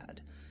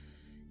dad.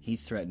 He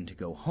threatened to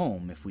go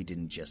home if we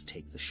didn't just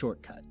take the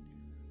shortcut.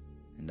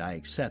 And I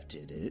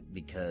accepted it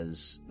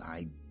because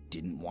I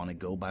didn't want to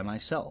go by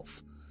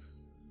myself.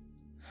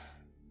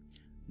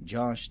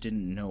 Josh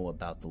didn't know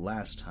about the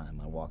last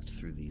time I walked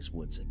through these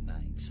woods at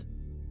night.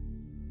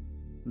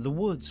 The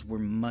woods were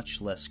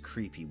much less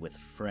creepy with a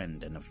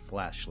friend and a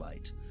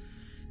flashlight,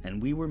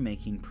 and we were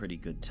making pretty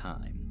good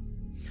time.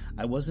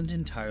 I wasn't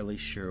entirely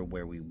sure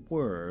where we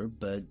were,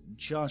 but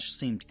Josh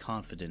seemed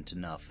confident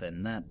enough,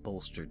 and that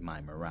bolstered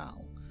my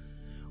morale.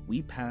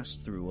 We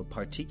passed through a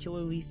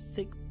particularly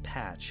thick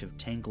patch of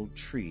tangled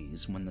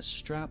trees when the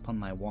strap on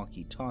my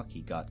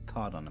walkie-talkie got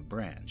caught on a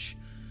branch.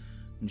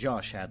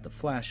 Josh had the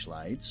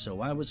flashlight, so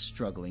I was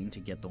struggling to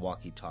get the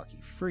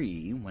walkie-talkie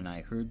free when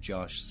I heard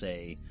Josh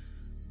say,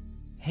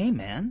 "Hey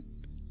man,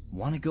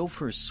 want to go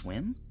for a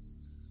swim?"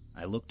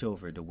 I looked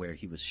over to where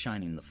he was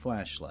shining the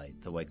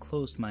flashlight, though I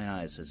closed my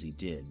eyes as he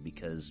did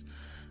because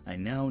I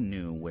now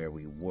knew where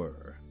we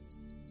were.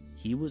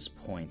 He was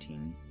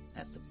pointing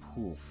at the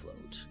pool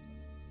float.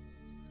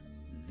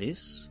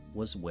 This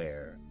was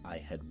where I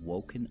had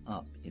woken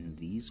up in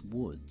these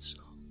woods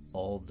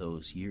all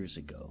those years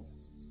ago.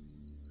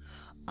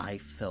 I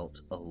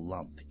felt a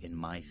lump in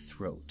my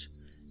throat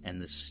and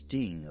the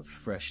sting of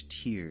fresh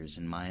tears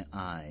in my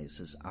eyes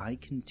as I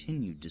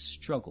continued to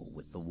struggle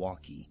with the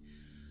walkie.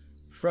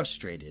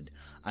 Frustrated,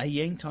 I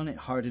yanked on it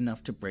hard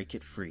enough to break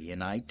it free,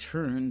 and I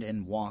turned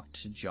and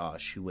walked to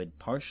Josh, who had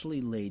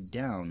partially laid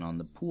down on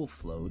the pool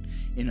float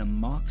in a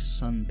mock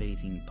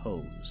sunbathing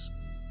pose.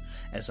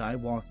 As I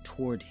walked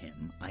toward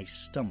him, I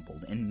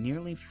stumbled and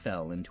nearly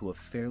fell into a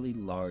fairly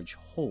large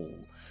hole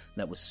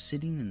that was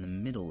sitting in the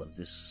middle of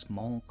this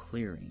small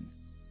clearing.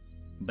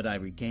 But I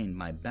regained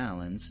my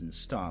balance and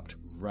stopped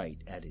right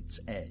at its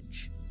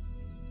edge.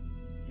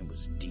 It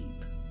was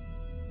deep.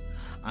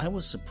 I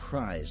was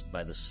surprised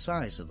by the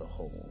size of the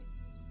hole,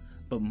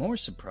 but more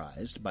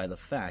surprised by the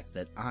fact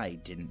that I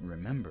didn't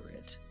remember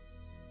it.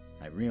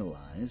 I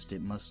realized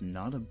it must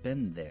not have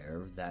been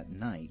there that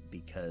night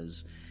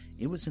because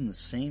it was in the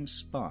same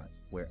spot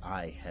where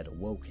I had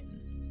awoken.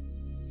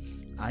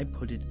 I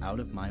put it out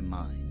of my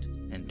mind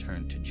and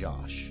turned to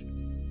Josh.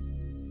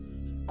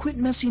 Quit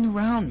messing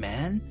around,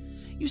 man.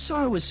 You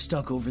saw I was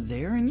stuck over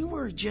there and you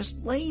were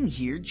just laying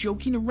here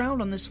joking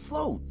around on this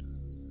float.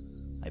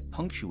 I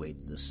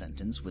punctuated the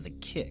sentence with a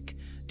kick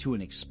to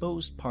an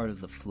exposed part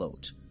of the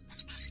float.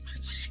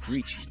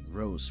 Screeching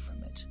rose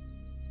from it.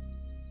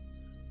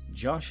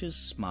 Josh's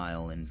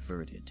smile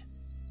inverted.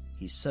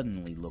 He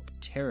suddenly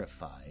looked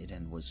terrified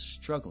and was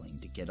struggling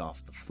to get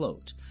off the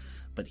float,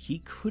 but he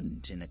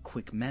couldn't in a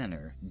quick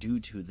manner due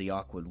to the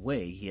awkward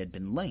way he had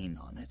been laying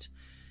on it.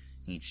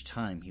 Each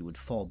time he would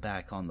fall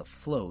back on the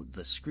float,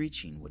 the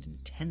screeching would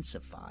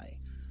intensify.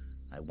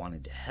 I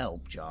wanted to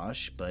help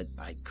Josh, but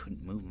I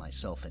couldn't move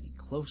myself any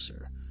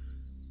closer.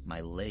 My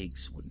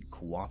legs wouldn't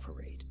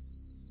cooperate.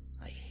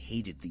 I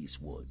hated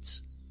these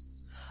woods.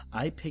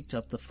 I picked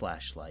up the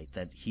flashlight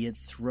that he had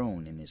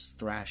thrown in his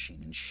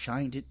thrashing and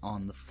shined it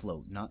on the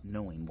float, not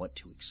knowing what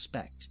to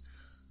expect.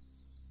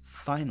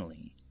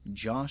 Finally,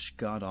 Josh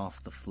got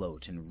off the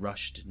float and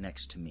rushed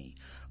next to me,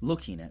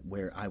 looking at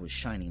where I was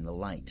shining the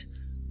light.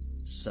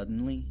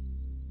 Suddenly,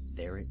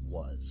 there it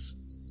was.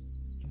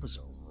 It was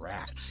a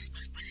rat.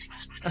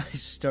 I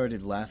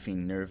started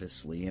laughing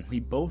nervously, and we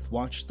both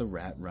watched the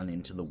rat run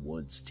into the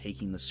woods,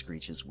 taking the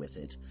screeches with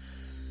it.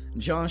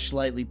 Josh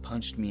lightly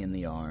punched me in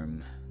the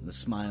arm, the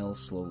smile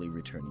slowly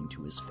returning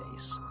to his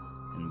face,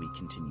 and we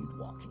continued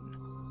walking.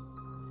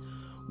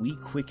 We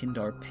quickened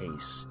our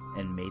pace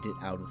and made it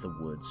out of the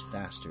woods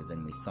faster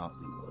than we thought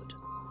we would,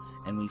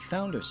 and we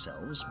found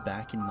ourselves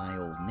back in my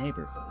old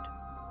neighborhood.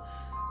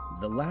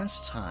 The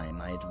last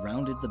time I had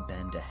rounded the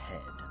bend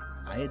ahead,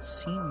 I had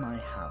seen my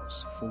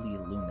house fully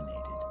illuminated,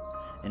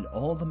 and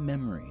all the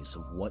memories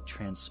of what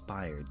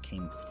transpired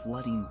came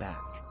flooding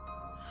back.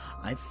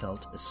 I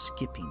felt a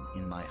skipping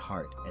in my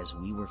heart as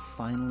we were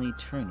finally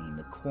turning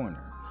the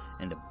corner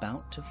and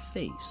about to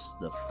face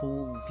the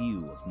full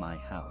view of my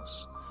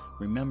house,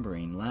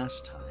 remembering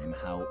last time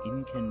how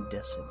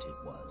incandescent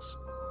it was.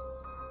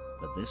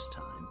 But this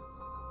time,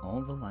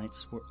 all the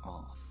lights were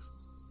off.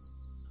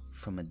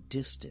 From a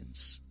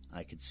distance,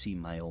 I could see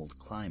my old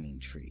climbing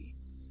tree,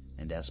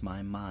 and as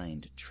my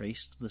mind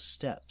traced the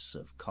steps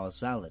of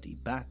causality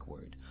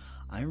backward,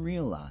 I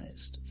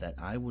realized that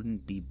I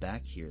wouldn't be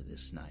back here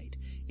this night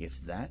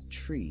if that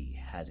tree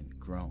hadn't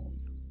grown.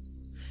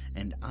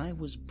 And I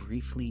was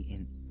briefly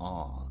in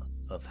awe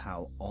of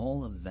how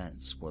all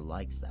events were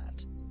like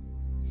that.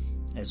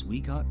 As we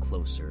got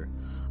closer,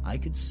 I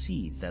could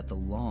see that the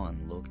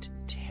lawn looked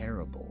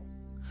terrible.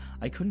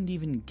 I couldn't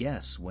even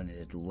guess when it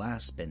had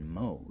last been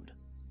mowed.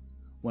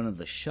 One of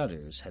the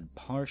shutters had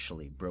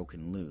partially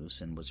broken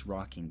loose and was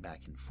rocking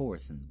back and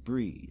forth in the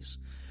breeze,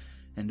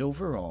 and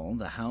overall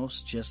the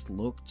house just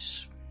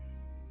looked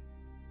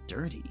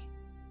dirty.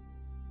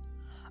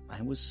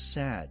 I was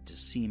sad to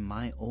see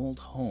my old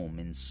home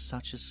in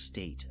such a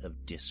state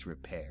of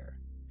disrepair.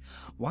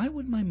 Why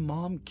would my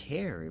mom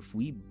care if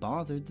we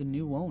bothered the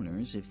new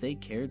owners if they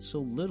cared so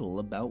little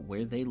about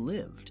where they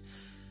lived?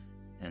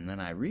 And then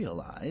I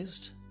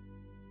realized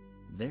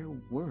there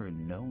were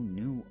no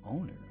new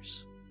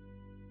owners.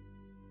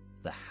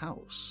 The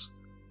house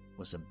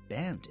was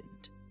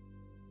abandoned,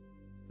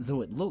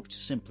 though it looked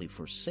simply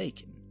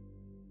forsaken.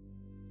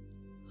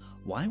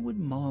 Why would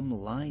Mom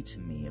lie to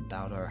me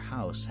about our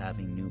house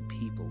having new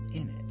people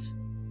in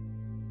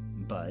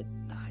it? But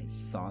I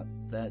thought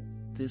that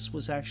this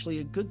was actually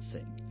a good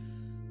thing.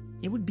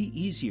 It would be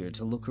easier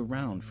to look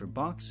around for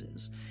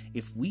boxes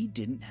if we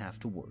didn't have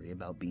to worry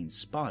about being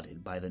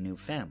spotted by the new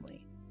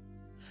family.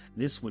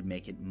 This would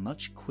make it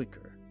much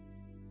quicker.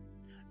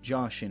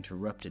 Josh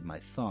interrupted my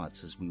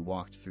thoughts as we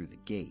walked through the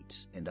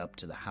gate and up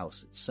to the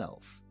house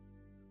itself.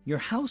 "Your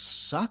house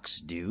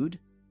sucks, dude,"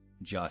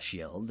 Josh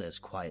yelled as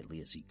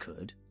quietly as he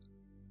could.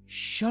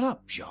 "Shut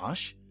up,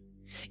 Josh.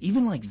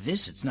 Even like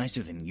this, it's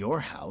nicer than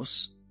your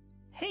house."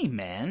 "Hey,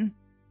 man."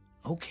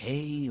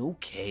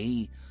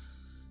 Okay.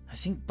 I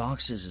think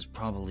Boxes is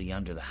probably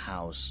under the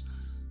house.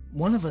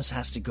 One of us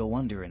has to go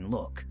under and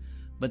look,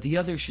 but the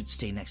other should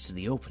stay next to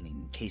the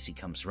opening in case he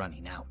comes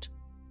running out.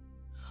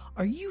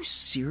 Are you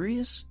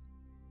serious?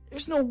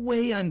 There's no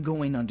way I'm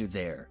going under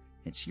there.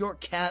 It's your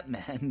cat,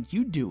 man.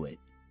 You do it.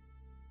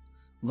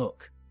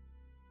 Look,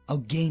 I'll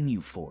game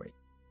you for it,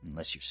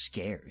 unless you're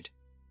scared,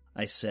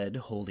 I said,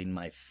 holding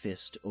my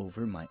fist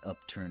over my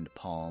upturned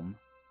palm.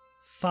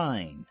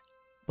 Fine,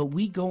 but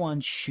we go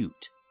on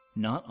shoot,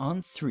 not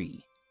on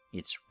 3.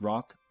 It's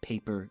rock,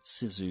 paper,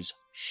 scissors,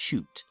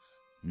 shoot,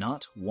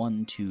 not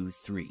 1, 2,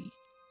 3.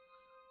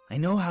 I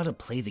know how to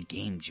play the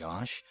game,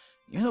 Josh.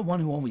 You're the one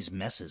who always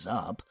messes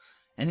up,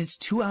 and it's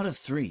 2 out of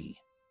 3.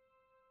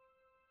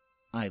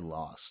 I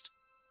lost.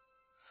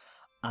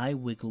 I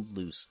wiggled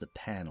loose the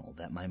panel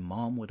that my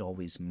mom would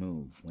always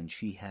move when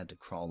she had to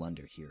crawl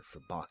under here for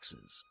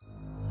Boxes.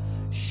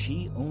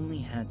 She only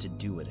had to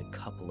do it a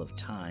couple of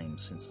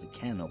times since the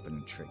can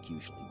opener trick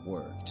usually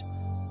worked,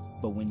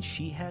 but when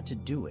she had to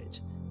do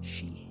it,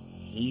 she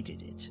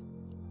hated it,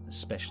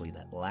 especially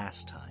that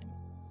last time,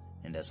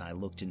 and as I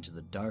looked into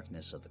the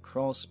darkness of the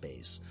crawl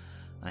space,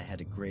 I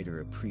had a greater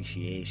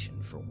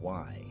appreciation for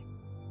why.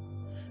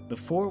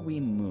 Before we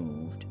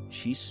moved,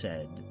 she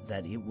said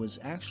that it was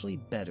actually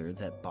better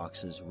that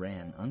Boxes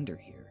ran under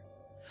here.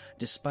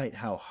 Despite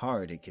how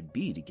hard it could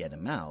be to get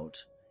him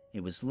out,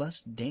 it was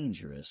less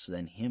dangerous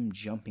than him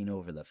jumping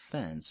over the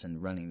fence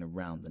and running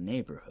around the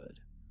neighborhood.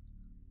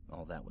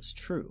 All that was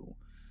true,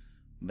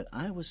 but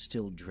I was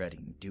still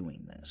dreading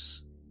doing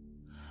this.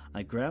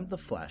 I grabbed the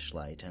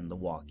flashlight and the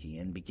walkie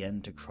and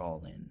began to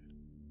crawl in.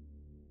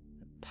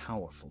 A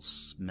powerful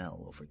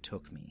smell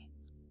overtook me.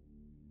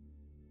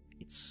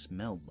 It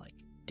smelled like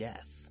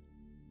death.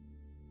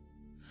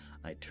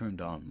 I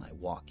turned on my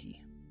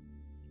walkie.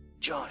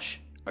 Josh,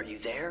 are you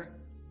there?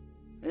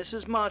 This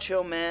is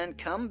Macho Man.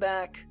 Come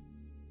back.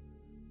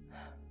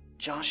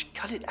 Josh,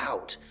 cut it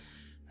out.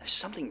 There's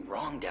something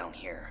wrong down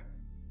here.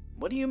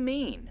 What do you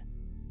mean?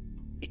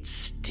 It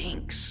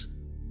stinks.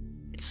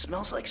 It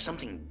smells like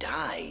something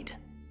died.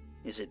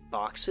 Is it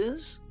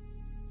Boxes?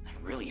 I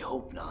really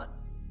hope not.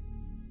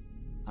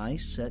 I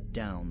set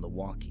down the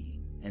walkie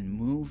and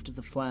moved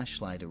the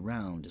flashlight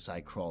around as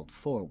I crawled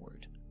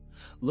forward.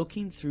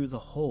 Looking through the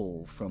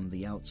hole from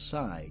the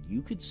outside,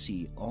 you could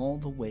see all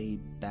the way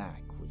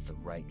back with the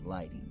right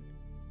lighting,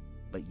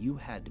 but you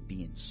had to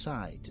be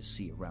inside to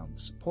see around the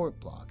support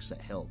blocks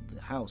that held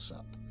the house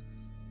up.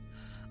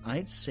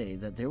 I'd say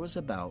that there was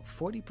about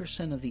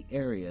 40% of the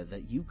area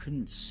that you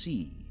couldn't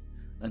see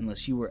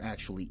unless you were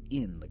actually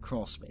in the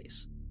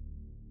crawlspace.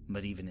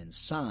 But even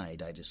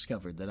inside, I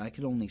discovered that I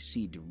could only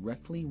see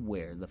directly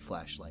where the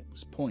flashlight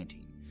was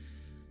pointing.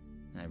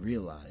 I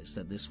realized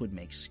that this would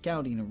make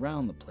scouting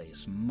around the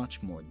place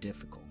much more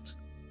difficult.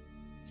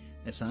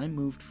 As I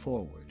moved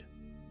forward,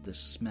 the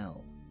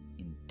smell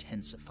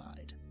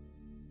intensified.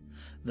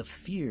 The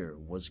fear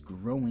was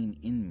growing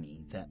in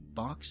me that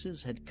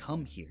Boxes had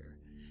come here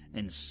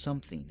and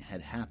something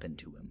had happened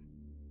to him.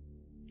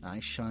 I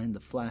shined the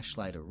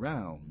flashlight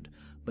around,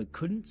 but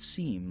couldn't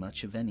see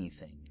much of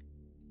anything.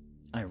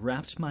 I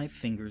wrapped my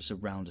fingers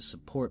around a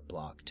support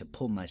block to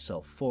pull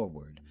myself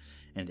forward,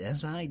 and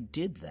as I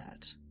did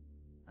that,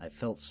 I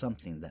felt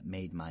something that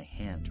made my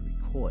hand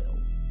recoil.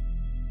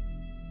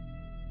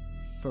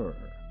 Fur.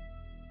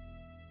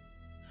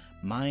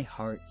 My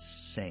heart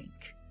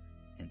sank,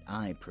 and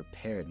I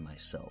prepared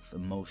myself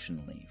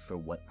emotionally for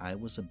what I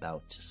was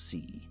about to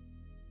see.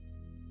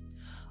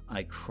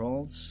 I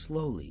crawled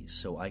slowly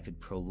so I could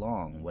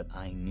prolong what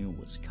I knew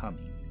was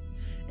coming,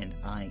 and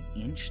I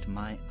inched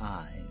my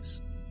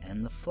eyes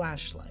and the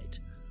flashlight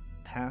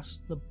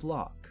past the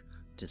block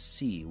to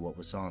see what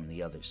was on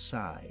the other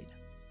side.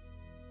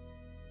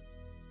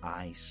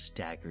 I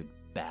staggered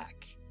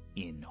back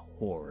in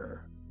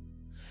horror.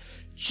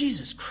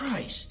 Jesus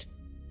Christ!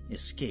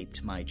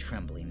 Escaped my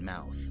trembling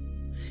mouth.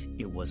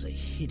 It was a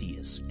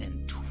hideous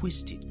and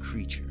twisted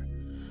creature,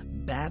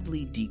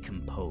 badly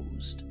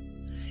decomposed.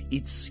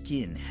 Its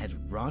skin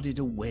had rotted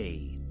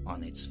away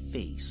on its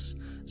face,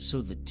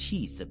 so the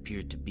teeth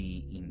appeared to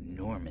be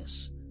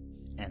enormous,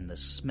 and the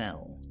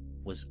smell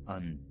was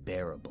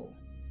unbearable.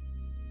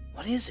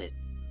 What is it?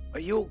 Are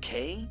you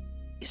okay?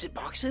 Is it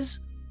Boxes?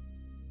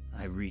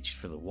 I reached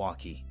for the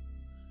walkie.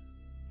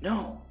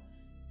 No,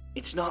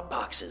 it's not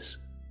Boxes.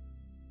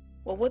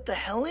 Well, what the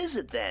hell is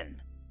it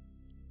then?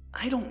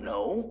 I don't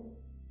know.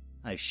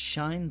 I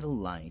shined the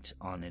light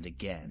on it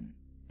again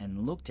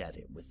and looked at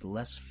it with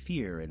less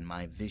fear in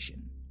my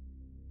vision.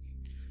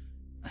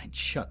 I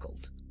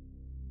chuckled.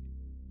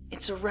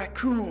 It's a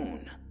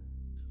raccoon.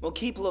 Well,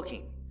 keep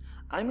looking.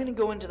 I'm going to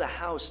go into the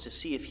house to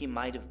see if he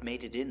might have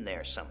made it in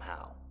there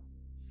somehow.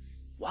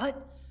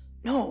 What?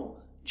 No,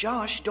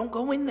 Josh, don't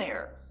go in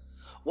there.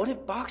 What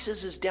if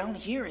Boxes is down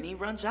here and he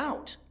runs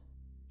out?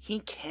 He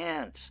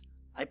can't.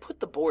 I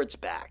put the boards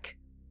back.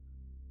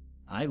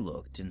 I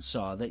looked and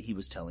saw that he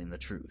was telling the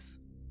truth.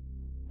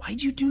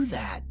 Why'd you do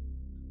that?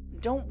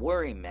 Don't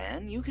worry,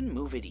 man. You can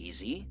move it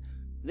easy.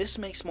 This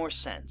makes more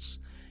sense.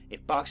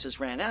 If Boxes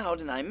ran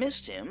out and I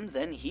missed him,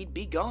 then he'd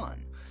be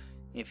gone.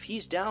 If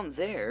he's down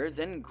there,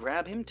 then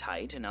grab him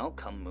tight and I'll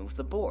come move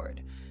the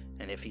board.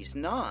 And if he's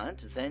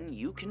not, then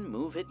you can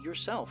move it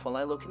yourself while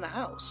I look in the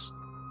house.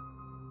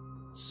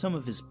 Some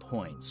of his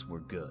points were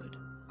good,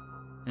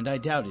 and I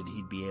doubted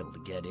he'd be able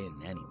to get in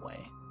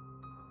anyway.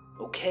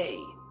 Okay,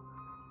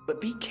 but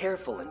be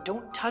careful and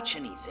don't touch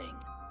anything.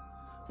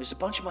 There's a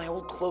bunch of my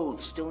old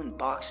clothes still in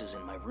boxes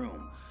in my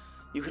room.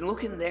 You can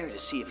look in there to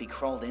see if he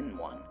crawled in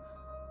one.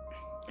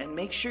 And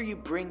make sure you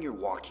bring your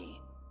walkie.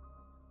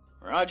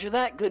 Roger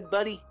that, good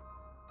buddy.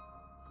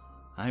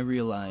 I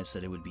realized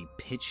that it would be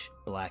pitch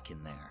black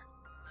in there.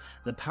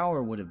 The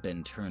power would have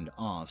been turned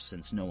off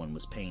since no one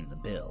was paying the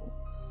bill.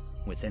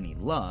 With any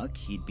luck,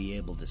 he'd be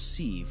able to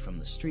see from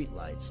the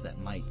streetlights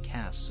that might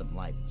cast some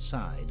light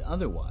inside.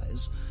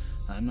 Otherwise,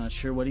 I'm not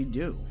sure what he'd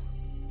do.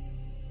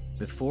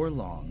 Before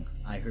long,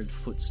 I heard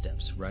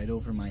footsteps right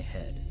over my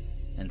head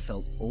and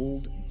felt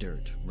old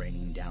dirt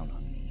raining down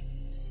on me.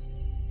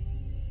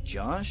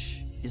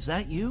 Josh, is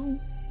that you?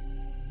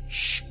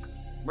 Shh!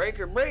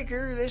 Breaker,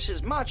 breaker, this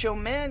is Macho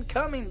Man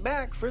coming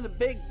back for the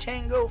big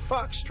tango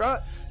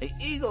foxtrot. The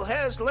eagle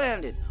has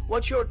landed.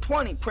 What's your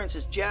 20,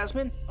 Princess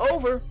Jasmine?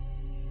 Over.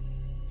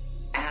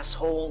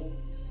 Asshole.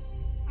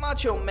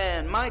 Macho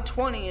Man, my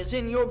 20 is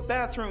in your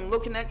bathroom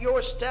looking at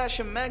your stash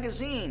of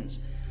magazines.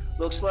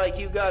 Looks like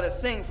you got a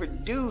thing for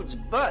dudes'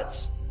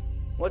 butts.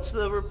 What's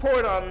the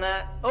report on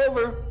that?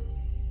 Over.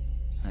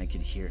 I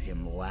could hear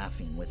him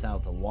laughing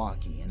without the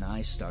walkie, and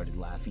I started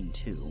laughing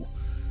too.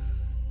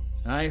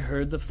 I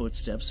heard the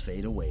footsteps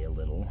fade away a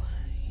little.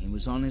 He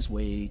was on his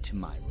way to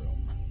my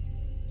room.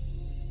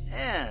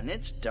 Man,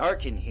 it's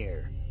dark in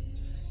here.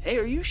 Hey,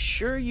 are you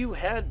sure you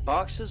had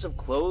boxes of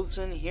clothes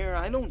in here?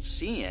 I don't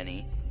see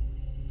any.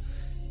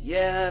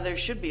 Yeah, there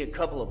should be a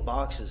couple of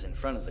boxes in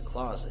front of the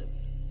closet.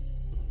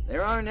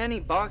 There aren't any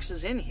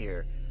boxes in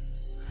here.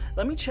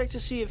 Let me check to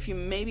see if you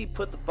maybe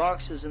put the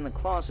boxes in the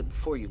closet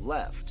before you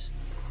left.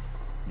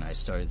 I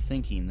started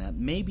thinking that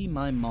maybe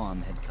my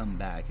mom had come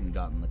back and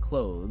gotten the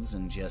clothes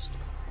and just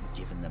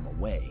given them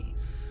away,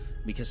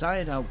 because I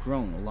had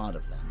outgrown a lot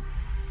of them.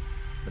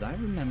 But I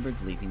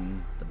remembered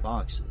leaving the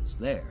boxes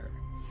there.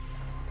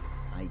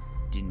 I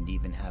didn't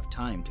even have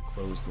time to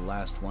close the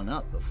last one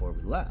up before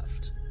we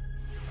left.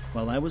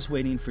 While I was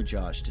waiting for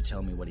Josh to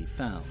tell me what he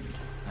found,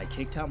 I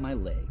kicked out my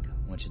leg,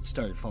 which had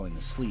started falling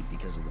asleep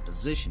because of the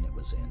position it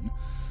was in,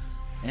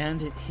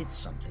 and it hit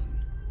something.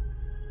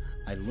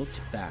 I looked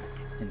back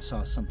and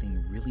saw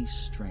something really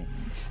strange.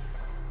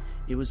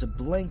 It was a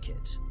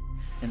blanket,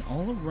 and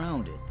all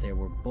around it there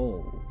were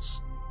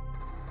bowls.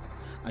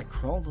 I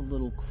crawled a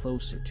little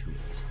closer to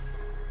it.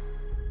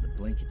 The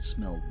blanket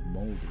smelled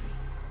moldy,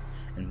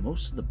 and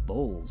most of the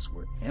bowls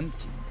were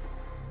empty,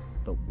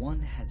 but one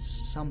had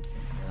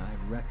something that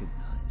I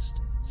recognized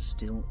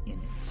still in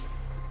it.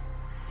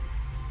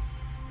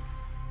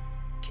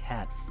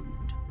 Cat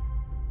food.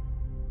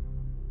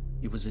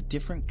 It was a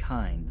different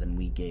kind than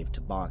we gave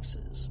to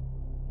boxes,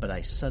 but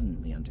I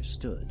suddenly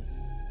understood.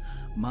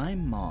 My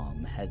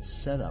mom had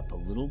set up a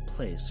little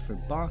place for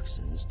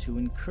boxes to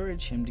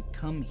encourage him to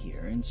come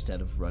here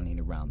instead of running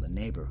around the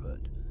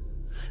neighborhood.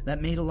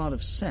 That made a lot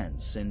of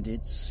sense, and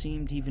it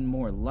seemed even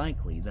more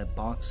likely that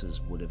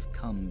boxes would have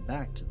come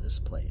back to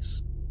this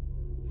place.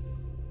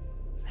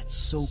 That's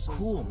so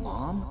cool,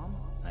 Mom,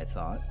 I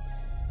thought.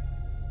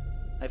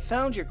 I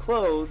found your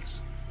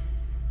clothes.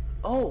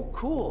 Oh,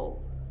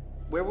 cool.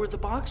 Where were the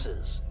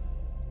boxes?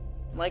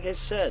 Like I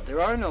said, there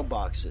are no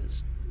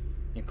boxes.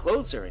 Your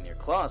clothes are in your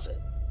closet.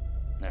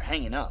 They're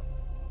hanging up.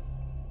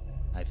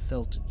 I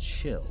felt a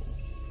chill.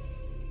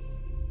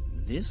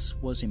 This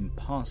was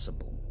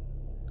impossible.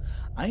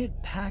 I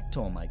had packed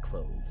all my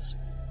clothes.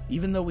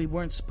 Even though we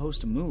weren't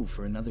supposed to move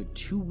for another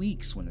 2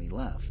 weeks when we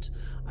left,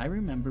 I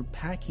remember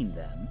packing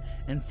them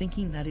and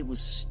thinking that it was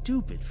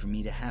stupid for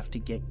me to have to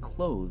get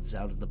clothes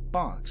out of the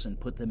box and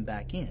put them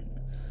back in.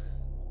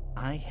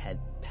 I had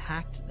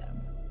packed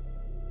them,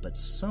 but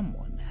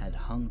someone had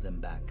hung them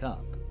back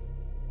up.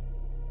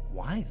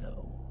 Why,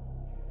 though?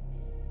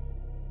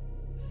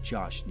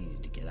 Josh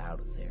needed to get out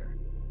of there.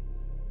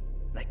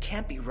 That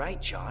can't be right,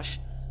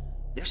 Josh.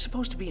 They're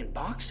supposed to be in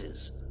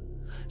boxes.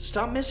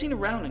 Stop messing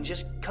around and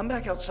just come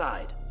back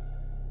outside.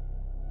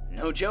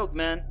 No joke,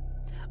 man.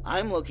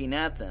 I'm looking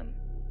at them.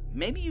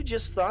 Maybe you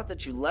just thought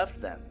that you left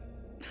them.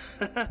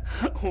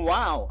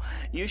 Wow,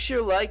 you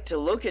sure like to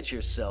look at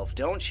yourself,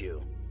 don't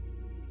you?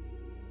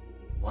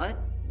 What?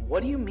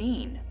 What do you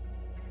mean?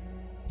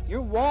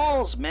 Your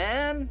walls,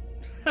 man!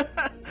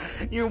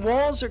 Your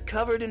walls are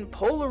covered in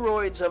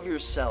Polaroids of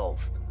yourself.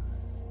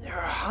 There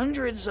are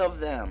hundreds of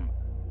them.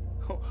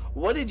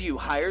 What, did you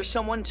hire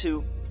someone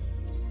to...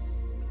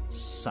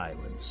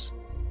 Silence.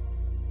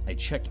 I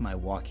checked my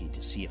walkie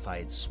to see if I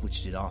had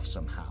switched it off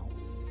somehow.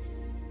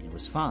 It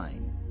was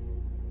fine.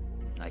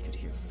 I could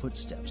hear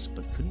footsteps,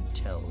 but couldn't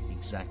tell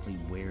exactly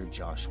where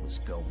Josh was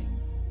going.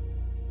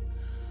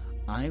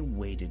 I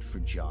waited for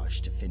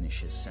Josh to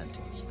finish his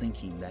sentence,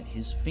 thinking that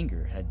his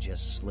finger had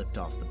just slipped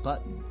off the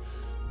button,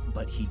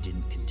 but he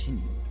didn't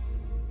continue.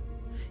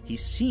 He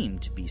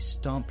seemed to be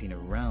stomping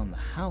around the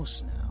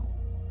house now.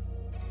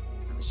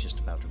 I was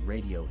just about to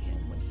radio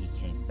him when he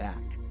came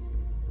back.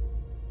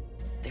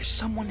 "There's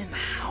someone in the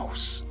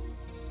house."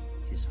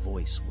 His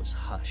voice was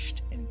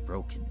hushed and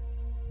broken.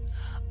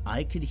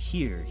 I could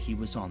hear he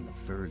was on the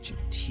verge of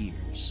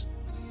tears.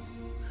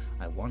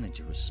 I wanted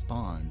to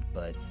respond,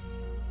 but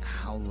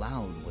how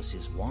loud was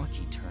his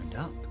walkie turned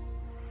up?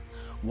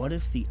 What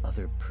if the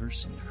other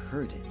person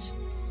heard it?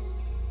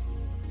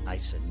 I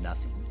said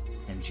nothing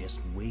and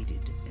just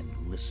waited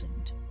and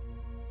listened.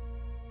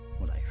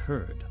 What I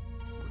heard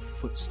were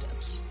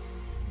footsteps.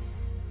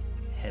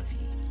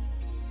 Heavy,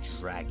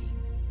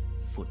 dragging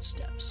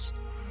footsteps.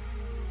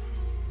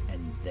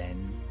 And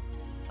then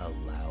a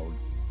loud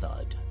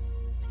thud.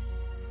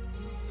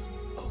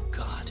 Oh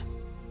God.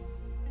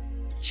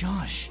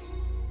 Josh!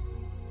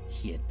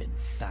 He had been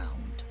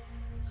found.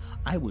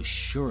 I was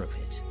sure of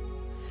it.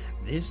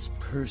 This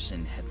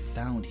person had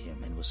found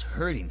him and was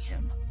hurting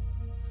him.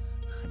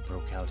 I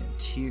broke out in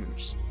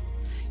tears.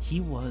 He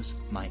was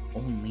my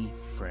only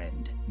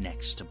friend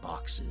next to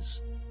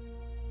boxes.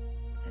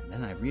 And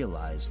then I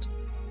realized,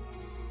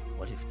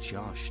 what if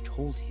Josh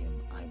told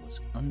him I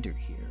was under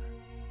here?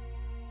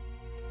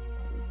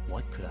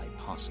 What could I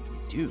possibly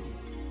do?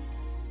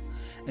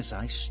 As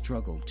I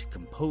struggled to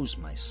compose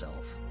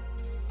myself,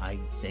 I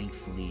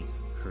thankfully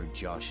heard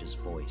Josh's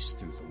voice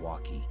through the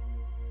walkie.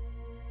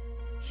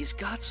 "He's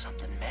got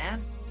something,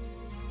 man.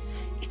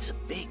 It's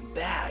a big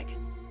bag.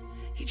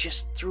 He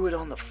just threw it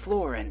on the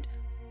floor and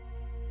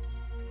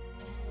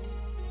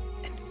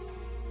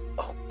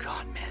oh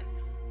God, man.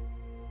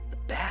 The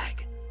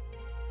bag.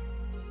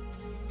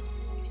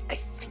 I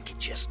think it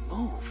just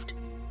moved."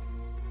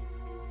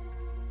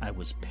 I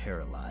was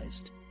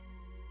paralyzed.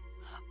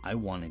 I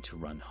wanted to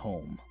run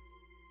home.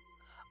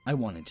 I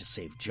wanted to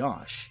save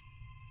Josh.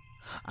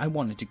 I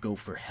wanted to go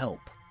for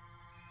help.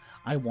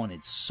 I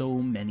wanted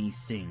so many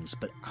things,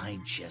 but I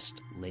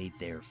just lay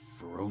there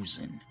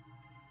frozen.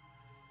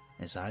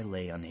 As I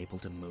lay unable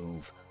to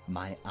move,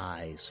 my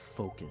eyes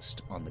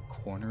focused on the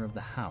corner of the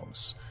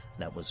house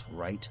that was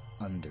right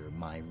under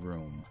my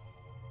room.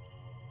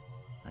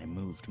 I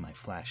moved my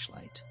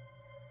flashlight.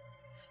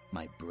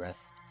 My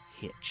breath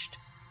hitched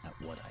at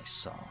what I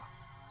saw.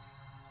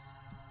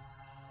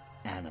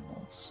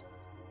 Animals.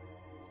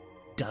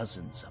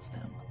 Dozens of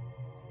them.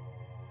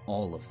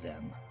 All of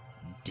them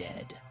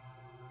dead.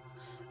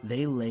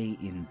 They lay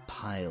in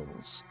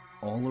piles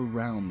all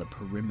around the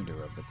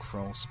perimeter of the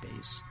crawl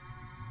space.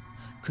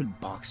 Could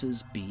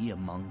boxes be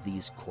among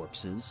these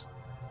corpses?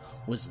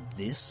 Was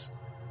this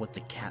what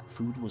the cat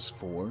food was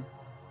for?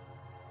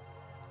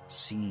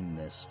 Seeing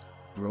this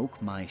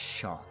broke my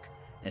shock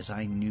as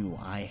I knew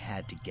I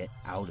had to get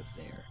out of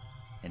there,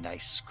 and I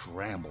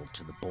scrambled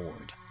to the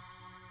board.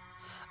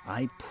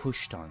 I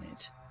pushed on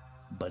it,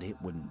 but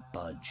it wouldn't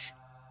budge.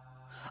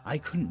 I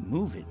couldn't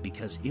move it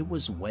because it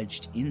was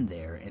wedged in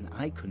there and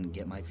I couldn't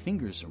get my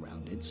fingers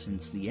around it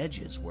since the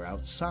edges were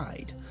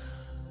outside.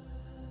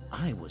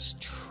 I was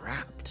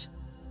trapped.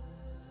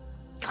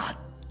 "God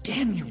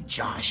damn you,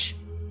 Josh!"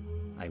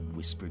 I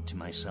whispered to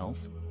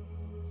myself.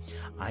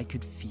 I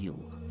could feel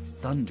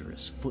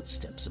thunderous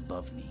footsteps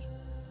above me.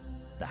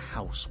 The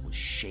house was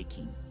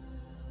shaking.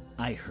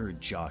 I heard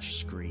Josh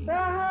scream,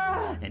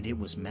 and it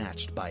was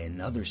matched by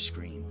another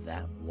scream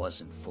that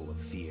wasn't full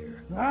of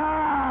fear.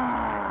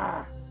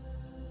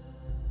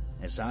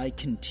 As I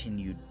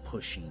continued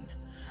pushing,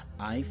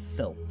 I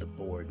felt the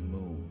board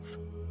move,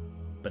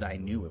 but I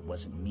knew it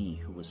wasn't me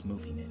who was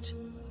moving it.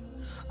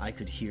 I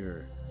could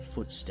hear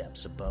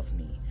footsteps above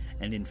me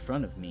and in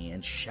front of me,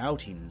 and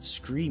shouting and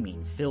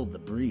screaming filled the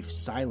brief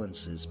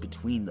silences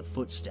between the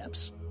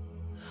footsteps.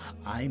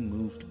 I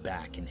moved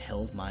back and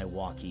held my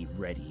walkie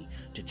ready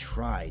to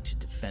try to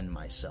defend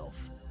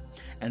myself,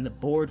 and the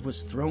board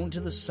was thrown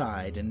to the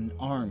side and an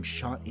arm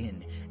shot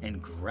in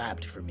and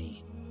grabbed for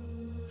me.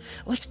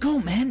 "Let's go,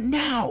 man,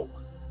 now!"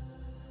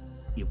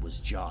 It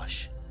was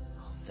Josh.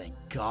 Oh, thank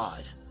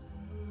God.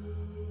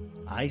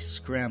 I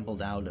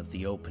scrambled out of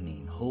the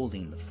opening,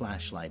 holding the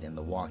flashlight and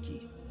the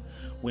walkie.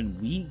 When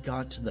we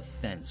got to the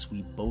fence,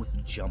 we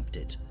both jumped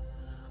it,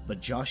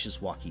 but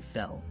Josh's walkie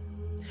fell.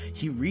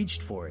 He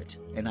reached for it,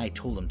 and I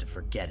told him to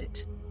forget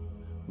it.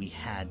 We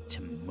had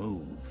to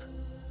move.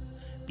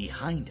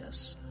 Behind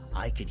us,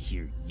 I could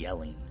hear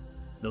yelling,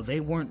 though they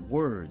weren't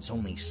words,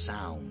 only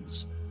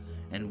sounds,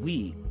 and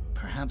we,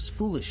 perhaps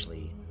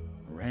foolishly,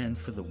 ran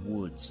for the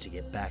woods to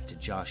get back to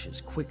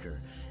Josh's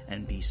quicker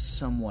and be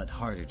somewhat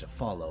harder to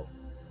follow.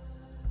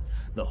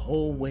 The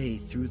whole way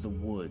through the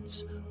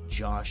woods,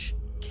 Josh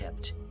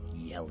kept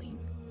yelling.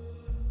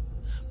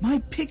 "My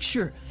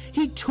picture!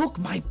 He took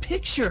my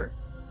picture!"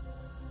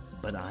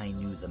 But I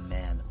knew the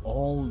man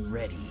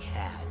already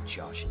had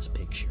Josh's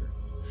picture,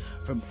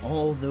 from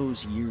all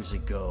those years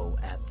ago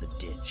at the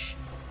ditch.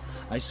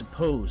 I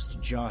supposed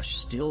Josh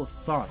still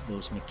thought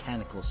those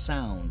mechanical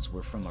sounds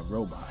were from a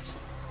robot.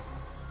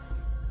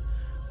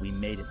 We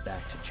made it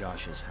back to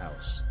Josh's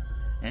house,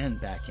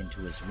 and back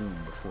into his room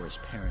before his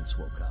parents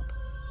woke up.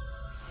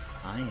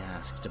 I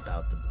asked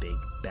about the big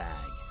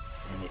bag,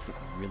 and if it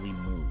really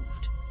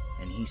moved,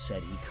 and he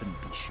said he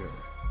couldn't be sure.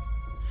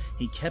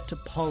 He kept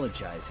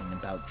apologizing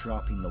about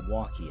dropping the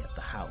walkie at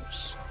the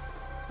house,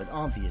 but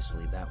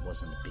obviously that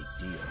wasn't a big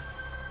deal.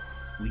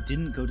 We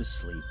didn't go to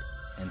sleep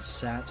and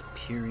sat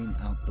peering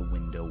out the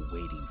window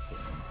waiting for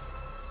him.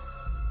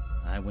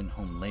 I went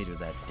home later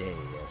that day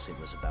as it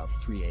was about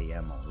 3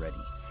 a.m.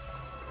 already.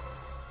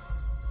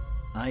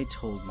 I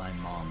told my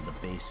mom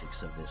the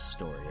basics of this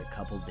story a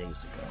couple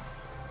days ago.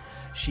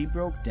 She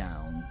broke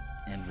down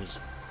and was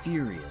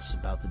furious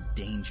about the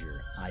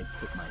danger I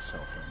put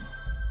myself in.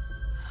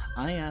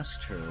 I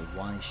asked her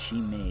why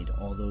she made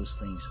all those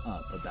things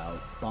up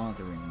about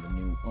bothering the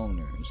new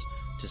owners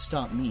to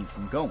stop me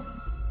from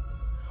going.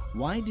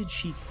 Why did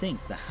she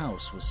think the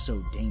house was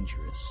so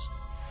dangerous?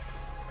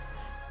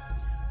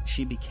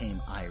 She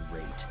became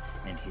irate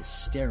and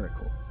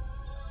hysterical,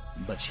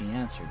 but she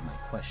answered my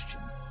question.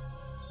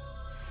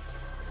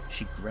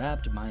 She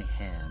grabbed my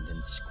hand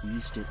and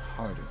squeezed it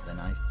harder than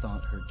I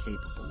thought her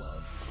capable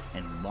of,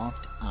 and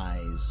locked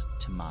eyes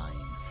to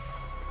mine,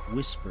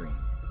 whispering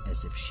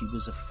as if she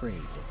was afraid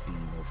of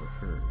being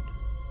overheard.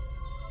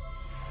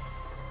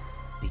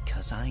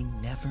 Because I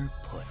never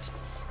put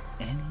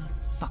any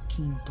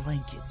fucking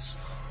blankets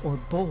or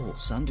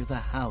bowls under the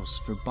house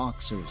for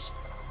boxers.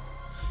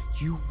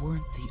 You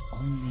weren't the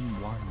only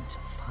one to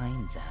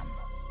find them.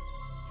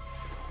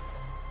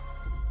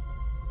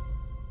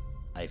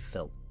 I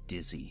felt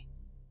dizzy.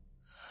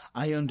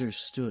 I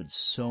understood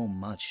so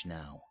much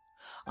now.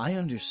 I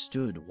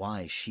understood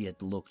why she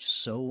had looked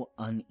so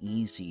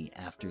uneasy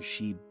after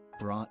she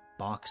brought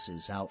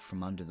boxes out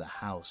from under the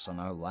house on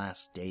our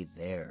last day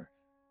there.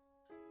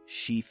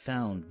 She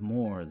found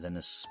more than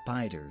a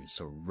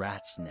spider's or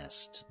rat's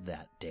nest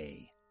that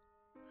day.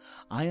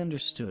 I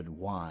understood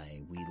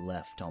why we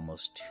left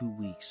almost 2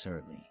 weeks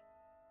early.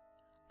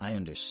 I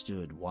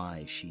understood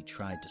why she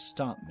tried to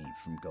stop me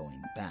from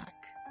going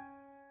back.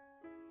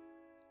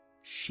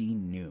 She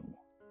knew.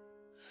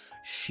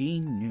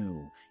 She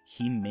knew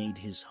he made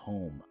his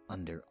home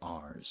under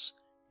ours,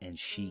 and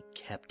she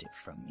kept it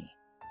from me.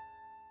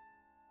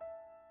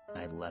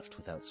 I left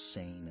without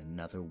saying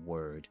another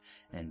word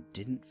and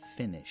didn't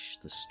finish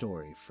the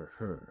story for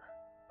her.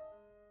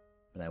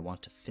 But I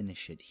want to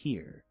finish it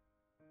here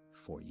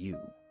for you.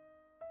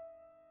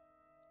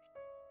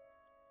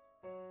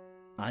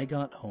 I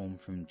got home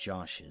from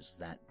Josh's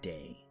that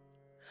day.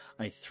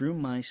 I threw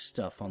my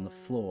stuff on the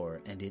floor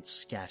and it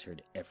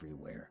scattered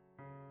everywhere.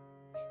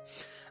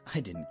 I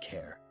didn't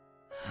care.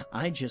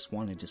 I just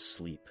wanted to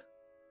sleep.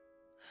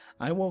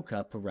 I woke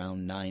up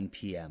around 9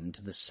 p.m.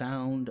 to the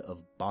sound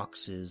of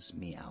boxes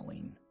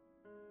meowing.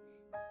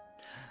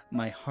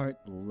 My heart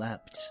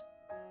leapt.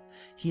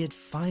 He had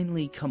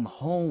finally come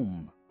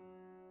home.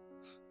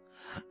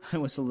 I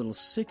was a little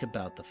sick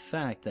about the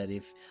fact that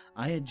if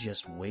I had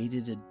just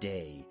waited a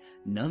day,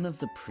 none of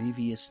the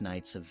previous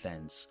night's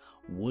events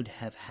would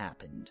have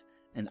happened,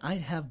 and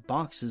I'd have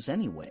boxes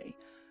anyway.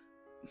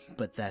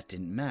 But that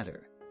didn't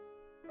matter.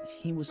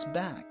 He was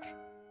back.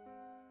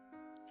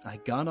 I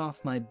got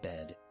off my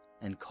bed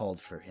and called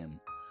for him,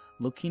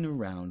 looking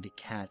around to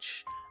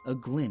catch a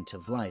glint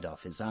of light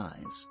off his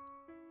eyes.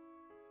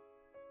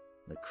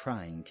 The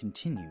crying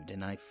continued,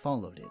 and I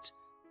followed it.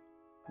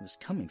 It was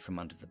coming from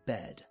under the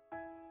bed.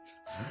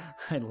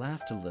 I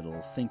laughed a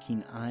little,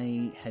 thinking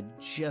I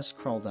had just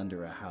crawled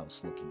under a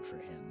house looking for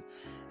him,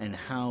 and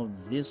how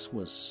this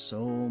was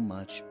so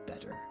much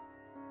better.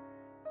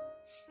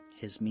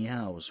 His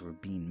meows were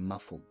being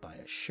muffled by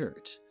a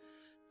shirt,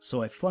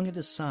 so I flung it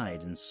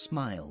aside and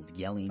smiled,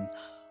 yelling,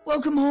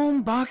 "Welcome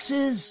home,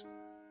 boxes!"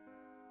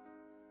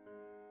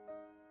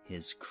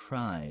 His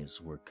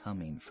cries were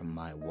coming from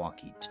my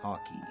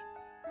walkie-talkie.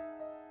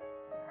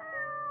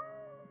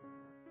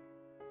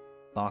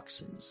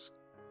 Boxes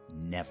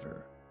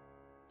never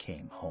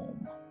came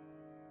home.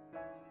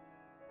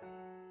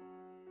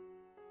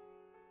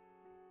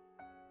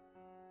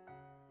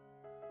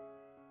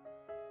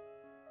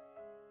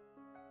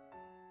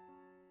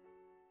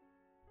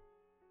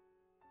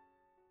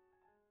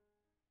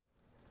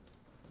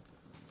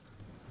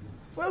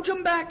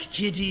 Welcome back,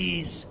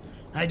 kitties!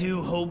 I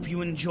do hope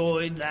you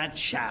enjoyed that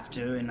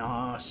chapter in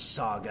our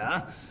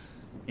saga.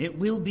 It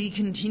will be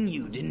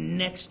continued in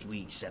next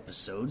week's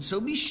episode,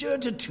 so be sure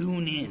to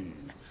tune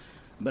in.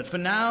 But for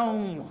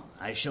now,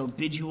 I shall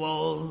bid you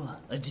all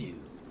adieu.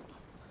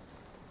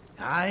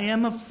 I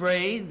am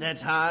afraid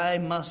that I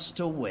must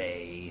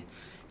away,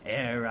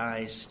 ere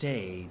I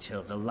stay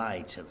till the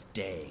light of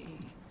day.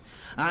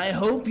 I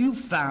hope you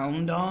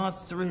found our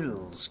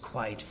thrills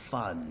quite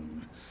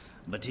fun,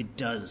 but it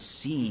does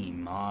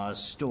seem our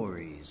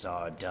stories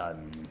are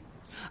done.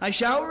 I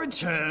shall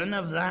return,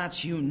 of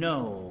that you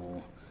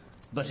know,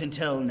 but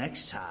until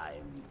next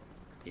time,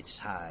 it's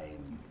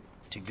time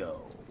to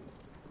go.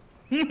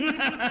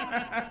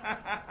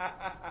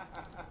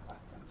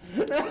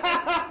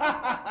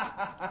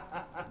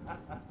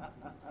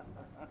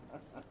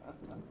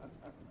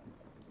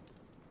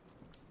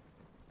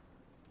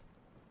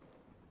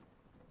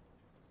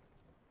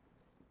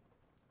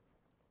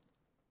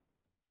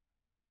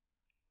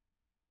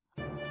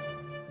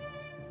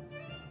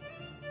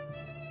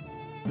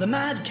 The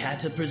Mad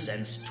Catter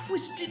presents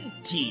Twisted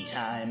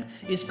Teatime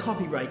is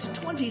copyright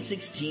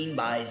 2016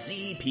 by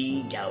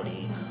Z.P.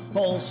 Gowdy.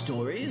 All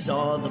stories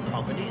are the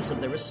properties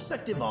of their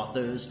respective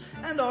authors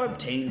and are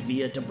obtained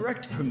via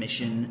direct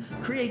permission,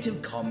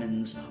 Creative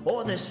Commons,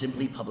 or their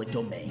simply public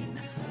domain.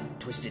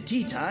 Twisted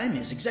Teatime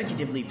is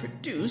executively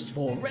produced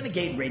for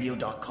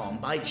RenegadeRadio.com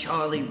by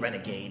Charlie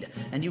Renegade,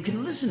 and you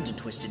can listen to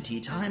Twisted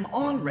Teatime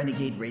on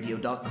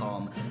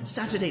RenegadeRadio.com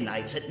Saturday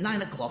nights at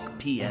 9 o'clock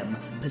p.m.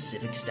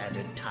 Pacific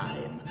Standard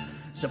Time.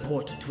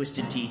 Support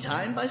Twisted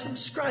Teatime by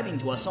subscribing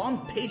to us on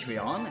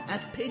Patreon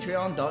at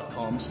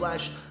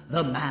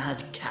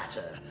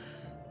patreon.com/TheMadCatter.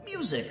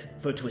 Music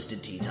for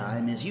Twisted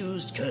Teatime is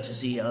used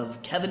courtesy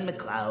of Kevin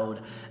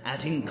MacLeod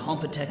at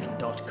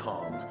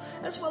Incompetech.com,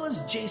 as well as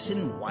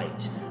Jason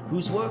White,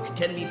 whose work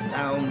can be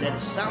found at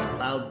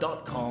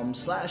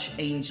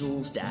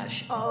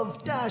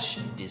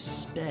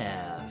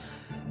soundcloud.com/angels-of-despair.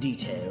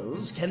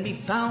 Details can be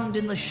found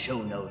in the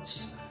show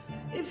notes.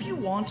 If you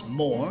want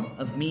more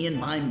of me and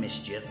my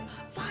mischief,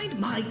 find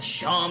my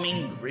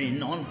charming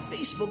grin on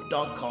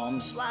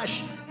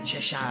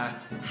Facebook.com/Cheshire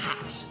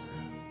Hat.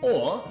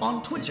 Or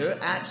on Twitter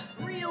at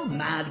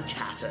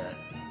RealMadCatter.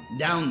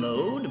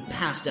 Download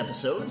past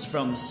episodes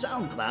from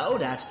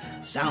SoundCloud at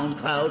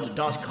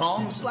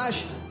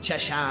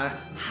soundcloud.com/Cheshire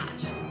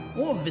Hat.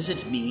 Or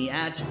visit me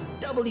at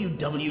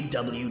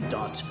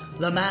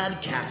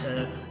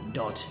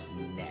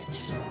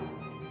www.themadcatter.net.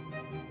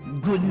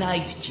 Good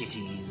night,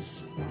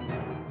 kitties.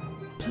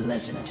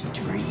 Pleasant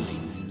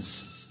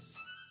dreams.